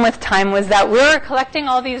problem with time was that we were collecting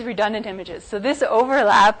all these redundant images. So this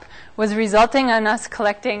overlap was resulting in us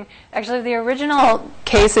collecting, actually the original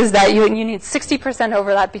case is that you need 60%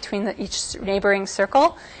 overlap between each neighboring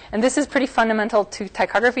circle. And this is pretty fundamental to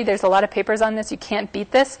tychography. There's a lot of papers on this. You can't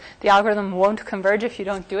beat this. The algorithm won't converge if you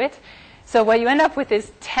don't do it. So what you end up with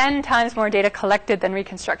is 10 times more data collected than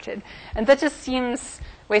reconstructed. And that just seems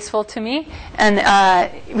wasteful to me. And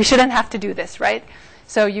we shouldn't have to do this, right?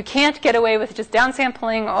 So you can't get away with just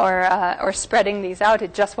downsampling or spreading these out.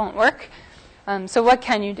 It just won't work. So what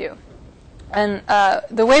can you do? And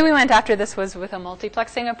the way we went after this was with a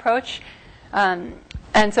multiplexing approach.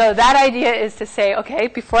 And so that idea is to say, OK,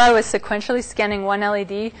 before I was sequentially scanning one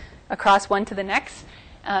LED across one to the next.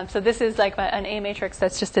 So this is like an A matrix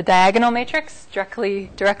that's just a diagonal matrix,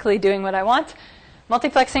 directly doing what I want.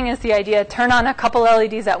 Multiplexing is the idea, turn on a couple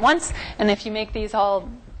LEDs at once. And if you make these all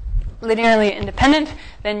linearly independent,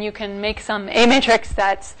 then you can make some A matrix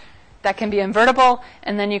that can be invertible,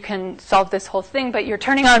 and then you can solve this whole thing. But you're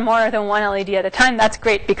turning on more than one LED at a time. That's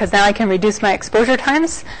great, because now I can reduce my exposure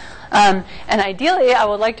times. And ideally, I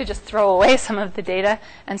would like to just throw away some of the data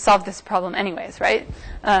and solve this problem anyways, right?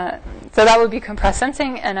 So that would be compressed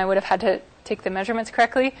sensing, and I would have had to take the measurements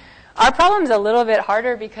correctly. Our problem is a little bit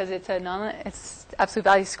harder because it's absolute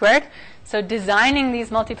value squared. So designing these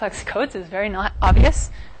multiplex codes is very not obvious.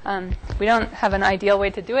 We don't have an ideal way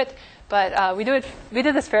to do it, but we do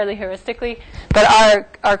this fairly heuristically. But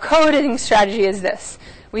our coding strategy is this.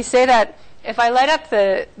 we say that if I light up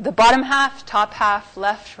the bottom half, top half,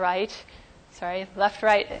 left, right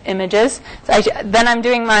images, so then I'm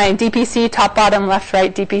doing my DPC, top, bottom, left,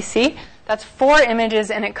 right, DPC. That's 4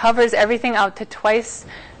 images, and it covers everything out to twice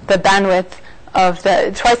the bandwidth of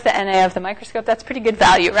twice the NA of the microscope. That's pretty good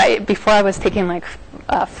value, right? Before I was taking like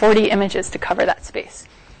 40 images to cover that space.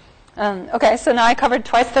 Okay, so now I covered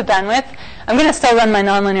twice the bandwidth. I'm going to still run my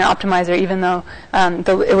nonlinear optimizer, even though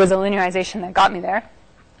it was a linearization that got me there.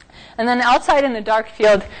 And then outside in the dark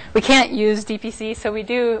field, we can't use DPC, so we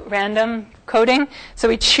do random coding. So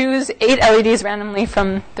we choose 8 LEDs randomly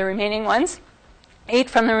from the remaining ones, 8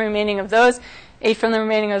 from the remaining of those, 8 from the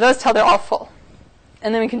remaining of those till they're all full.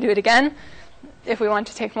 And then we can do it again if we want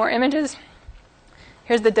to take more images.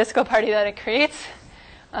 Here's the disco party that it creates.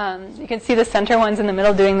 You can see the center ones in the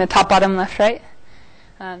middle doing the top, bottom, left, right.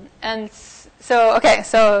 And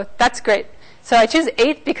so that's great. So I choose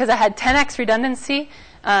 8 because I had 10x redundancy.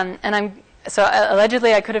 So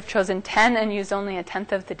allegedly I could have chosen 10 and used only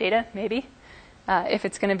 1/10 of the data, maybe, if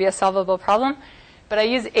it's going to be a solvable problem. But I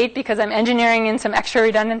use 8 because I'm engineering in some extra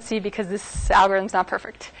redundancy because this algorithm's not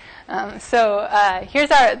perfect.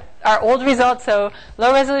 Here's our old results. So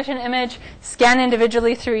low resolution image, scan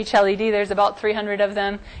individually through each LED. There's about 300 of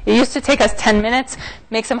them. It used to take us 10 minutes.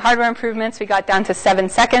 Make some hardware improvements. We got down to 7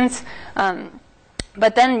 seconds.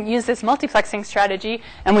 But then use this multiplexing strategy,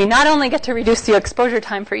 and we not only get to reduce the exposure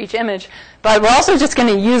time for each image, but we're also just going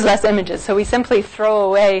to use less images. So we simply throw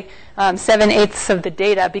away 7/8 of the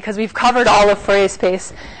data because we've covered all of Fourier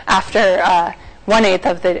space after 1/8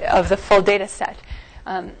 of the full data set.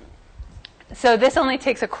 So this only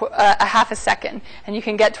takes a half a second, and you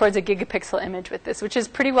can get towards a gigapixel image with this, which is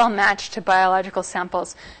pretty well matched to biological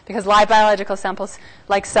samples, because live biological samples,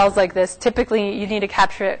 like cells like this, typically you need to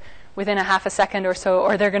capture it within a half a second or so,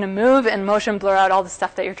 or they're going to move and motion blur out all the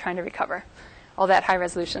stuff that you're trying to recover, all that high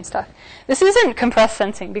resolution stuff. This isn't compressed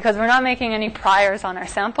sensing because we're not making any priors on our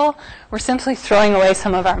sample. We're simply throwing away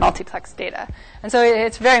some of our multiplex data. And so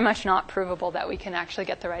it's very much not provable that we can actually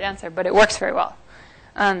get the right answer, but it works very well.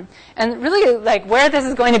 And really, like, where this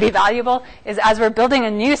is going to be valuable is as we're building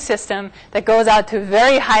a new system that goes out to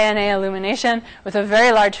very high NA illumination with a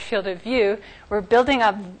very large field of view, we're building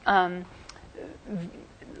up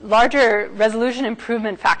larger resolution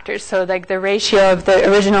improvement factors. So like the ratio of the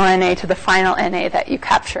original NA to the final NA that you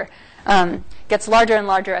capture gets larger and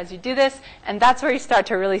larger as you do this. And that's where you start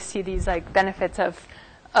to really see these like benefits of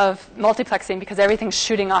multiplexing, because everything's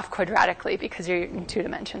shooting off quadratically because you're in 2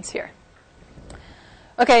 dimensions here.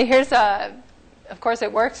 Okay, here's, of course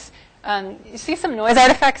it works. You see some noise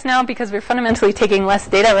artifacts now because we're fundamentally taking less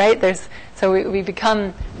data, right? So we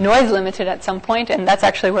become noise limited at some point, and that's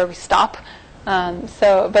actually where we stop.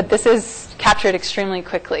 But this is captured extremely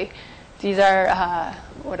quickly. These are,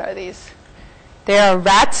 what are these? They are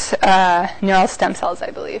rat neural stem cells,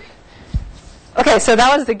 I believe. Okay, so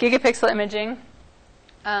that was the gigapixel imaging.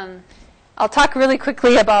 I'll talk really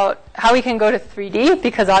quickly about how we can go to 3D,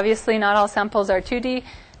 because obviously not all samples are 2D,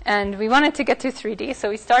 and we wanted to get to 3D. So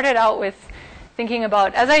we started out with thinking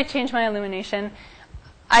about, as I change my illumination,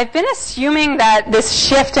 I've been assuming that this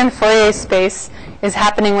shift in Fourier space is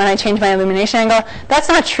happening when I change my illumination angle. That's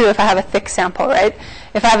not true if I have a thick sample, right?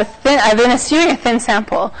 If I have I've been assuming a thin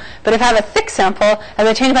sample, but if I have a thick sample, as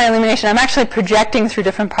I change my illumination, I'm actually projecting through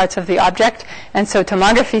different parts of the object. And so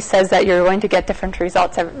tomography says that you're going to get different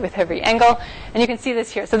results with every angle. And you can see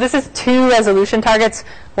this here. So this is 2 resolution targets.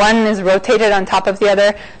 One is rotated on top of the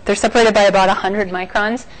other. They're separated by about 100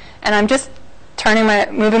 microns. And I'm just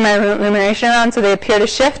moving my illumination around so they appear to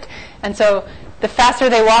shift. And so the faster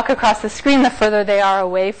they walk across the screen, the further they are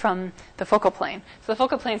away from the focal plane. So the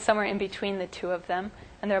focal plane is somewhere in between the 2 of them,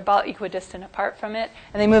 and they're about equidistant apart from it.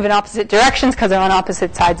 And they move in opposite directions because they're on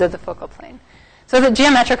opposite sides of the focal plane. So the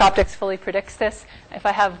geometric optics fully predicts this. If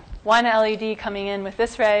I have one LED coming in with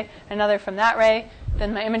this ray, another from that ray,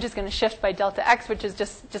 then my image is going to shift by delta x, which is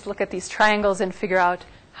just look at these triangles and figure out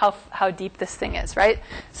how deep this thing is, right?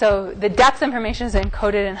 So the depth information is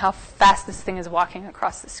encoded in how fast this thing is walking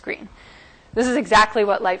across the screen. This is exactly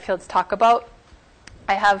what light fields talk about.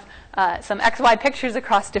 I have some XY pictures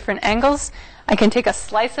across different angles. I can take a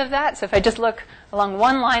slice of that. So if I just look along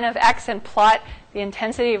one line of X and plot the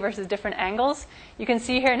intensity versus different angles, you can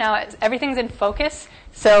see here now everything's in focus.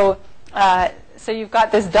 So you've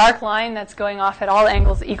got this dark line that's going off at all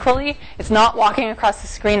angles equally. It's not walking across the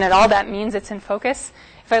screen at all. That means it's in focus.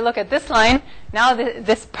 If I look at this line, now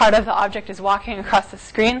this part of the object is walking across the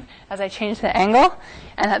screen as I change the angle.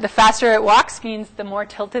 And the faster it walks means the more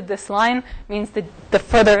tilted this line means the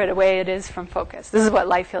further away it is from focus. This is what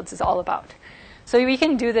light fields is all about. So we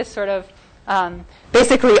can do this sort of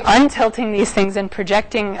basically untilting these things and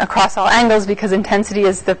projecting across all angles, because intensity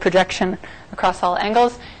is the projection across all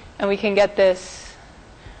angles. And we can get this.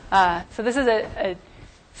 So this is a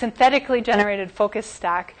synthetically generated focus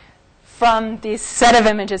stack from these set of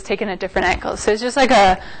images taken at different angles. So it's just like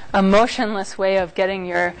a motionless way of getting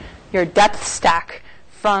your depth stack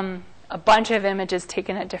from a bunch of images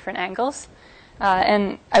taken at different angles.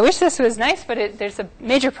 And I wish this was nice, but there's a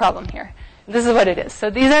major problem here. This is what it is. So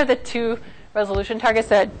these are the two resolution targets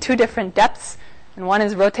that are two different depths, and one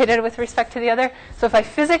is rotated with respect to the other. So if I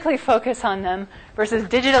physically focus on them versus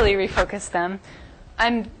digitally refocus them,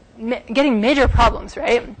 I'm getting major problems,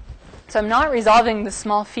 right? So I'm not resolving the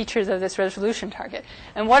small features of this resolution target.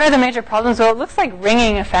 And what are the major problems? Well, it looks like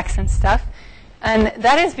ringing effects and stuff. And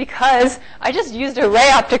that is because I just used a ray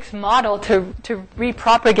optics model to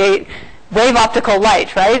repropagate wave optical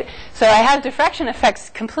light, right? So I have diffraction effects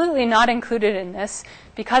completely not included in this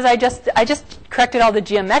because I just corrected all the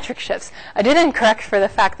geometric shifts. I didn't correct for the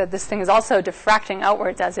fact that this thing is also diffracting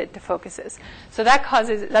outwards as it defocuses. So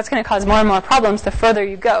that's going to cause more and more problems the further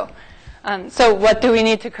you go. So what do we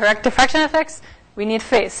need to correct diffraction effects? We need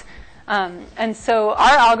phase. And so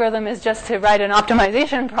our algorithm is just to write an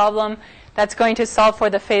optimization problem that's going to solve for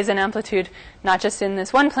the phase and amplitude, not just in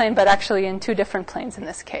this one plane, but actually in two different planes in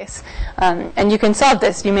this case. And you can solve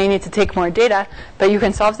this. You may need to take more data, but you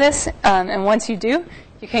can solve this. And once you do,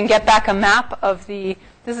 you can get back a map of this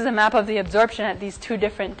is a map of the absorption at these two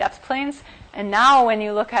different depth planes. And now when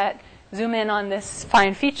you zoom in on this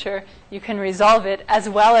fine feature, you can resolve it as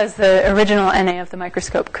well as the original NA of the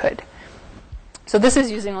microscope could. So this is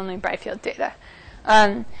using only bright field data.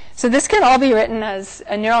 So this can all be written as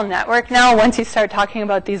a neural network now. Once you start talking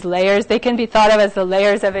about these layers, they can be thought of as the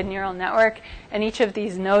layers of a neural network. And each of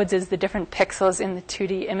these nodes is the different pixels in the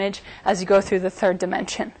 2D image as you go through the third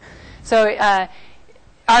dimension. So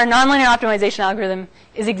our nonlinear optimization algorithm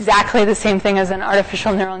is exactly the same thing as an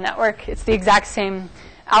artificial neural network. It's the exact same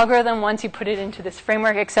algorithm once you put it into this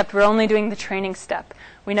framework, except we're only doing the training step.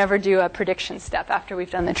 We never do a prediction step after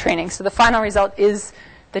we've done the training. So the final result is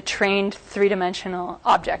the trained three-dimensional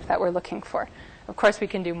object that we're looking for. Of course, we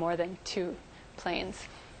can do more than two planes.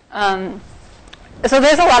 So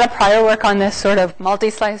there's a lot of prior work on this sort of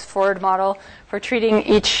multi-slice forward model for treating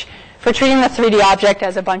the 3D object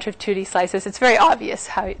as a bunch of 2D slices. It's very obvious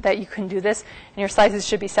that you can do this, and your slices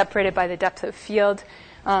should be separated by the depth of field.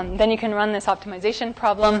 Then you can run this optimization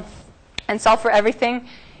problem and solve for everything.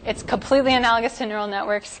 It's completely analogous to neural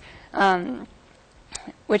networks,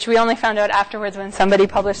 which we only found out afterwards when somebody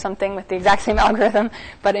published something with the exact same algorithm,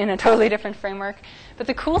 but in a totally different framework. But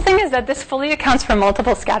the cool thing is that this fully accounts for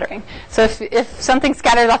multiple scattering. So if something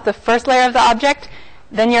scatters off the first layer of the object,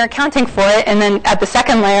 then you're accounting for it, and then at the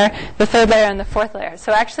second layer, the third layer, and the fourth layer.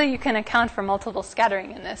 So actually, you can account for multiple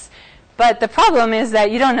scattering in this. But the problem is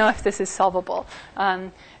that you don't know if this is solvable.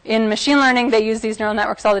 In machine learning, they use these neural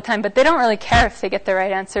networks all the time, but they don't really care if they get the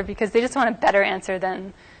right answer because they just want a better answer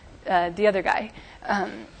than the other guy.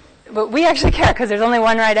 But we actually care because there's only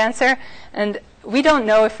one right answer, and we don't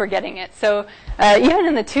know if we're getting it. So even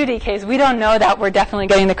in the 2D case, we don't know that we're definitely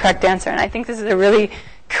getting the correct answer. And I think this is a really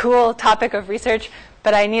cool topic of research,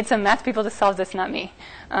 but I need some math people to solve this, not me.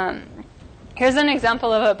 Here's an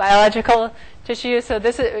example of a biological tissue. So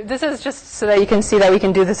this is just so that you can see that we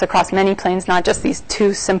can do this across many planes, not just these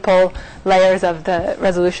two simple layers of the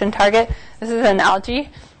resolution target. This is an algae.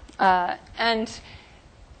 And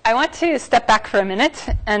I want to step back for a minute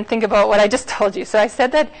and think about what I just told you. So I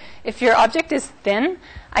said that if your object is thin,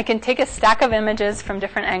 I can take a stack of images from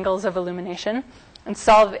different angles of illumination and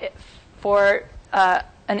solve it for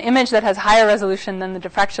an image that has higher resolution than the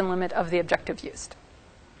diffraction limit of the objective used.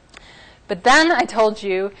 But then I told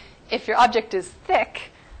you, if your object is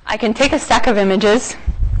thick, I can take a stack of images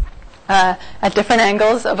at different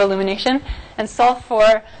angles of illumination and solve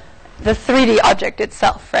for the 3D object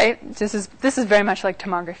itself, right? This is very much like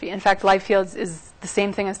tomography. In fact, light fields is the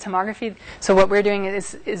same thing as tomography. So what we're doing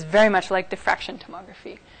is very much like diffraction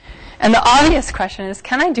tomography. And the obvious question is,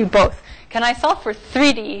 can I do both? Can I solve for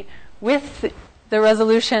 3D with the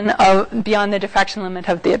resolution of beyond the diffraction limit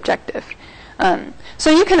of the objective? So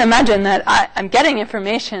you can imagine that I'm getting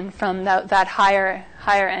information from that higher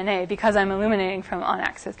NA because I'm illuminating from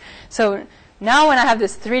on-axis. So now when I have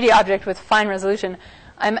this 3D object with fine resolution,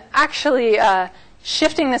 I'm actually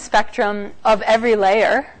shifting the spectrum of every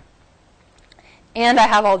layer, and I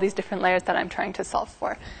have all these different layers that I'm trying to solve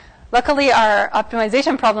for. Luckily, our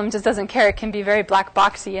optimization problem just doesn't care. It can be very black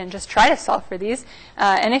boxy and just try to solve for these.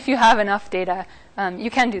 And if you have enough data,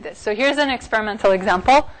 you can do this. So here's an experimental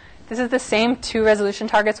example. This is the same two resolution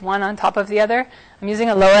targets, one on top of the other. I'm using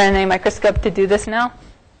a lower NA microscope to do this now.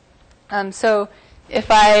 So if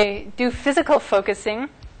I do physical focusing,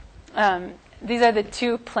 these are the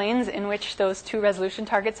two planes in which those two resolution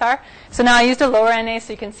targets are. So now I used a lower NA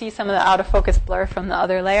so you can see some of the out-of-focus blur from the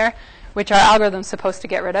other layer, which our algorithm's supposed to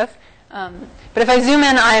get rid of. But if I zoom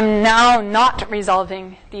in, I'm now not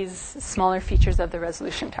resolving these smaller features of the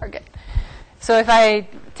resolution target. So if I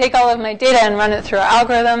take all of my data and run it through our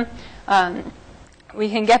algorithm, we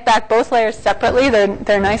can get back both layers separately.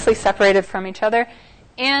 They're nicely separated from each other.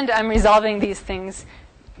 And I'm resolving these things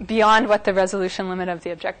beyond what the resolution limit of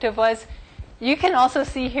the objective was. You can also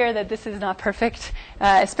see here that this is not perfect,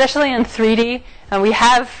 especially in 3D. We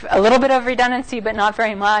have a little bit of redundancy, but not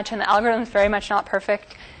very much, and the algorithm is very much not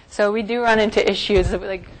perfect. So we do run into issues of,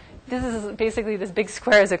 like, this is basically this big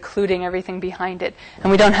square is occluding everything behind it,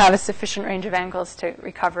 and we don't have a sufficient range of angles to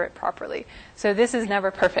recover it properly. So this is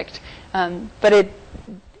never perfect, but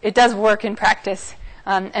it does work in practice.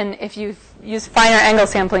 And if you use finer angle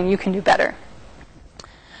sampling, you can do better.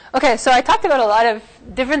 Okay, so I talked about a lot of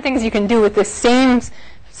different things you can do with this same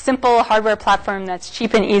simple hardware platform that's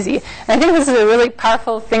cheap and easy. And I think this is a really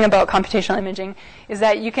powerful thing about computational imaging, is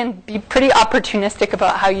that you can be pretty opportunistic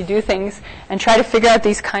about how you do things and try to figure out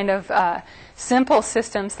these kind of simple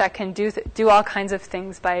systems that can do all kinds of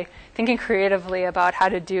things by thinking creatively about how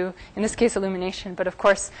to do, in this case, illumination. But of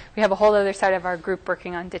course, we have a whole other side of our group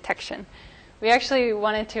working on detection. We actually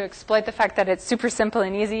wanted to exploit the fact that it's super simple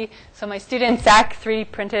and easy. So my student, Zach,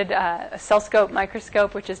 3D printed a cell scope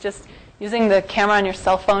microscope, which is just using the camera on your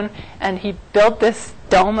cell phone. And he built this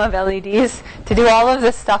dome of LEDs to do all of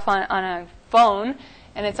this stuff on a phone.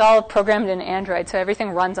 And it's all programmed in Android. So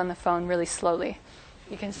everything runs on the phone really slowly.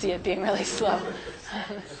 You can see it being really slow.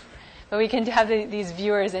 But we can have these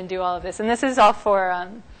viewers and do all of this. And this is all for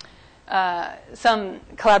some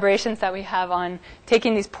collaborations that we have on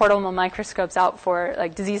taking these portable microscopes out for,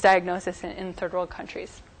 like, disease diagnosis in third world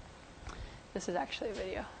countries. This is actually a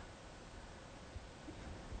video.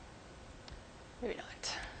 Maybe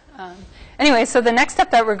not. Anyway, so the next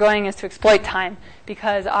step that we're going is to exploit time,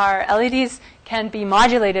 because our LEDs can be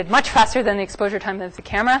modulated much faster than the exposure time of the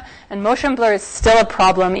camera, and motion blur is still a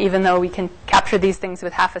problem, even though we can capture these things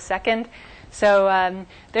with half a second. So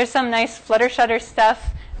there's some nice flutter shutter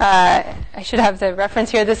stuff. I should have the reference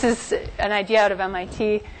here. This is an idea out of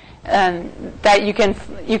MIT that you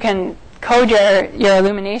can code your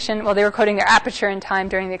illumination. Well, they were coding their aperture in time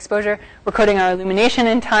during the exposure. We're coding our illumination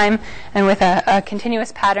in time and with a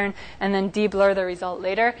continuous pattern, and then de-blur the result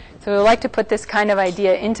later. So we would like to put this kind of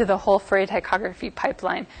idea into the whole Fourier tychography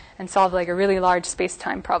pipeline and solve, like, a really large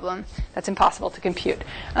space-time problem that's impossible to compute.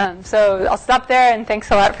 So I'll stop there, and thanks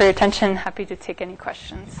a lot for your attention. Happy to take any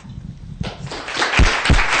questions.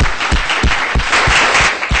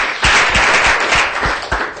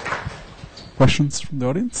 Questions from the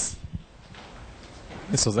audience?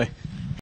 Yes, Jose.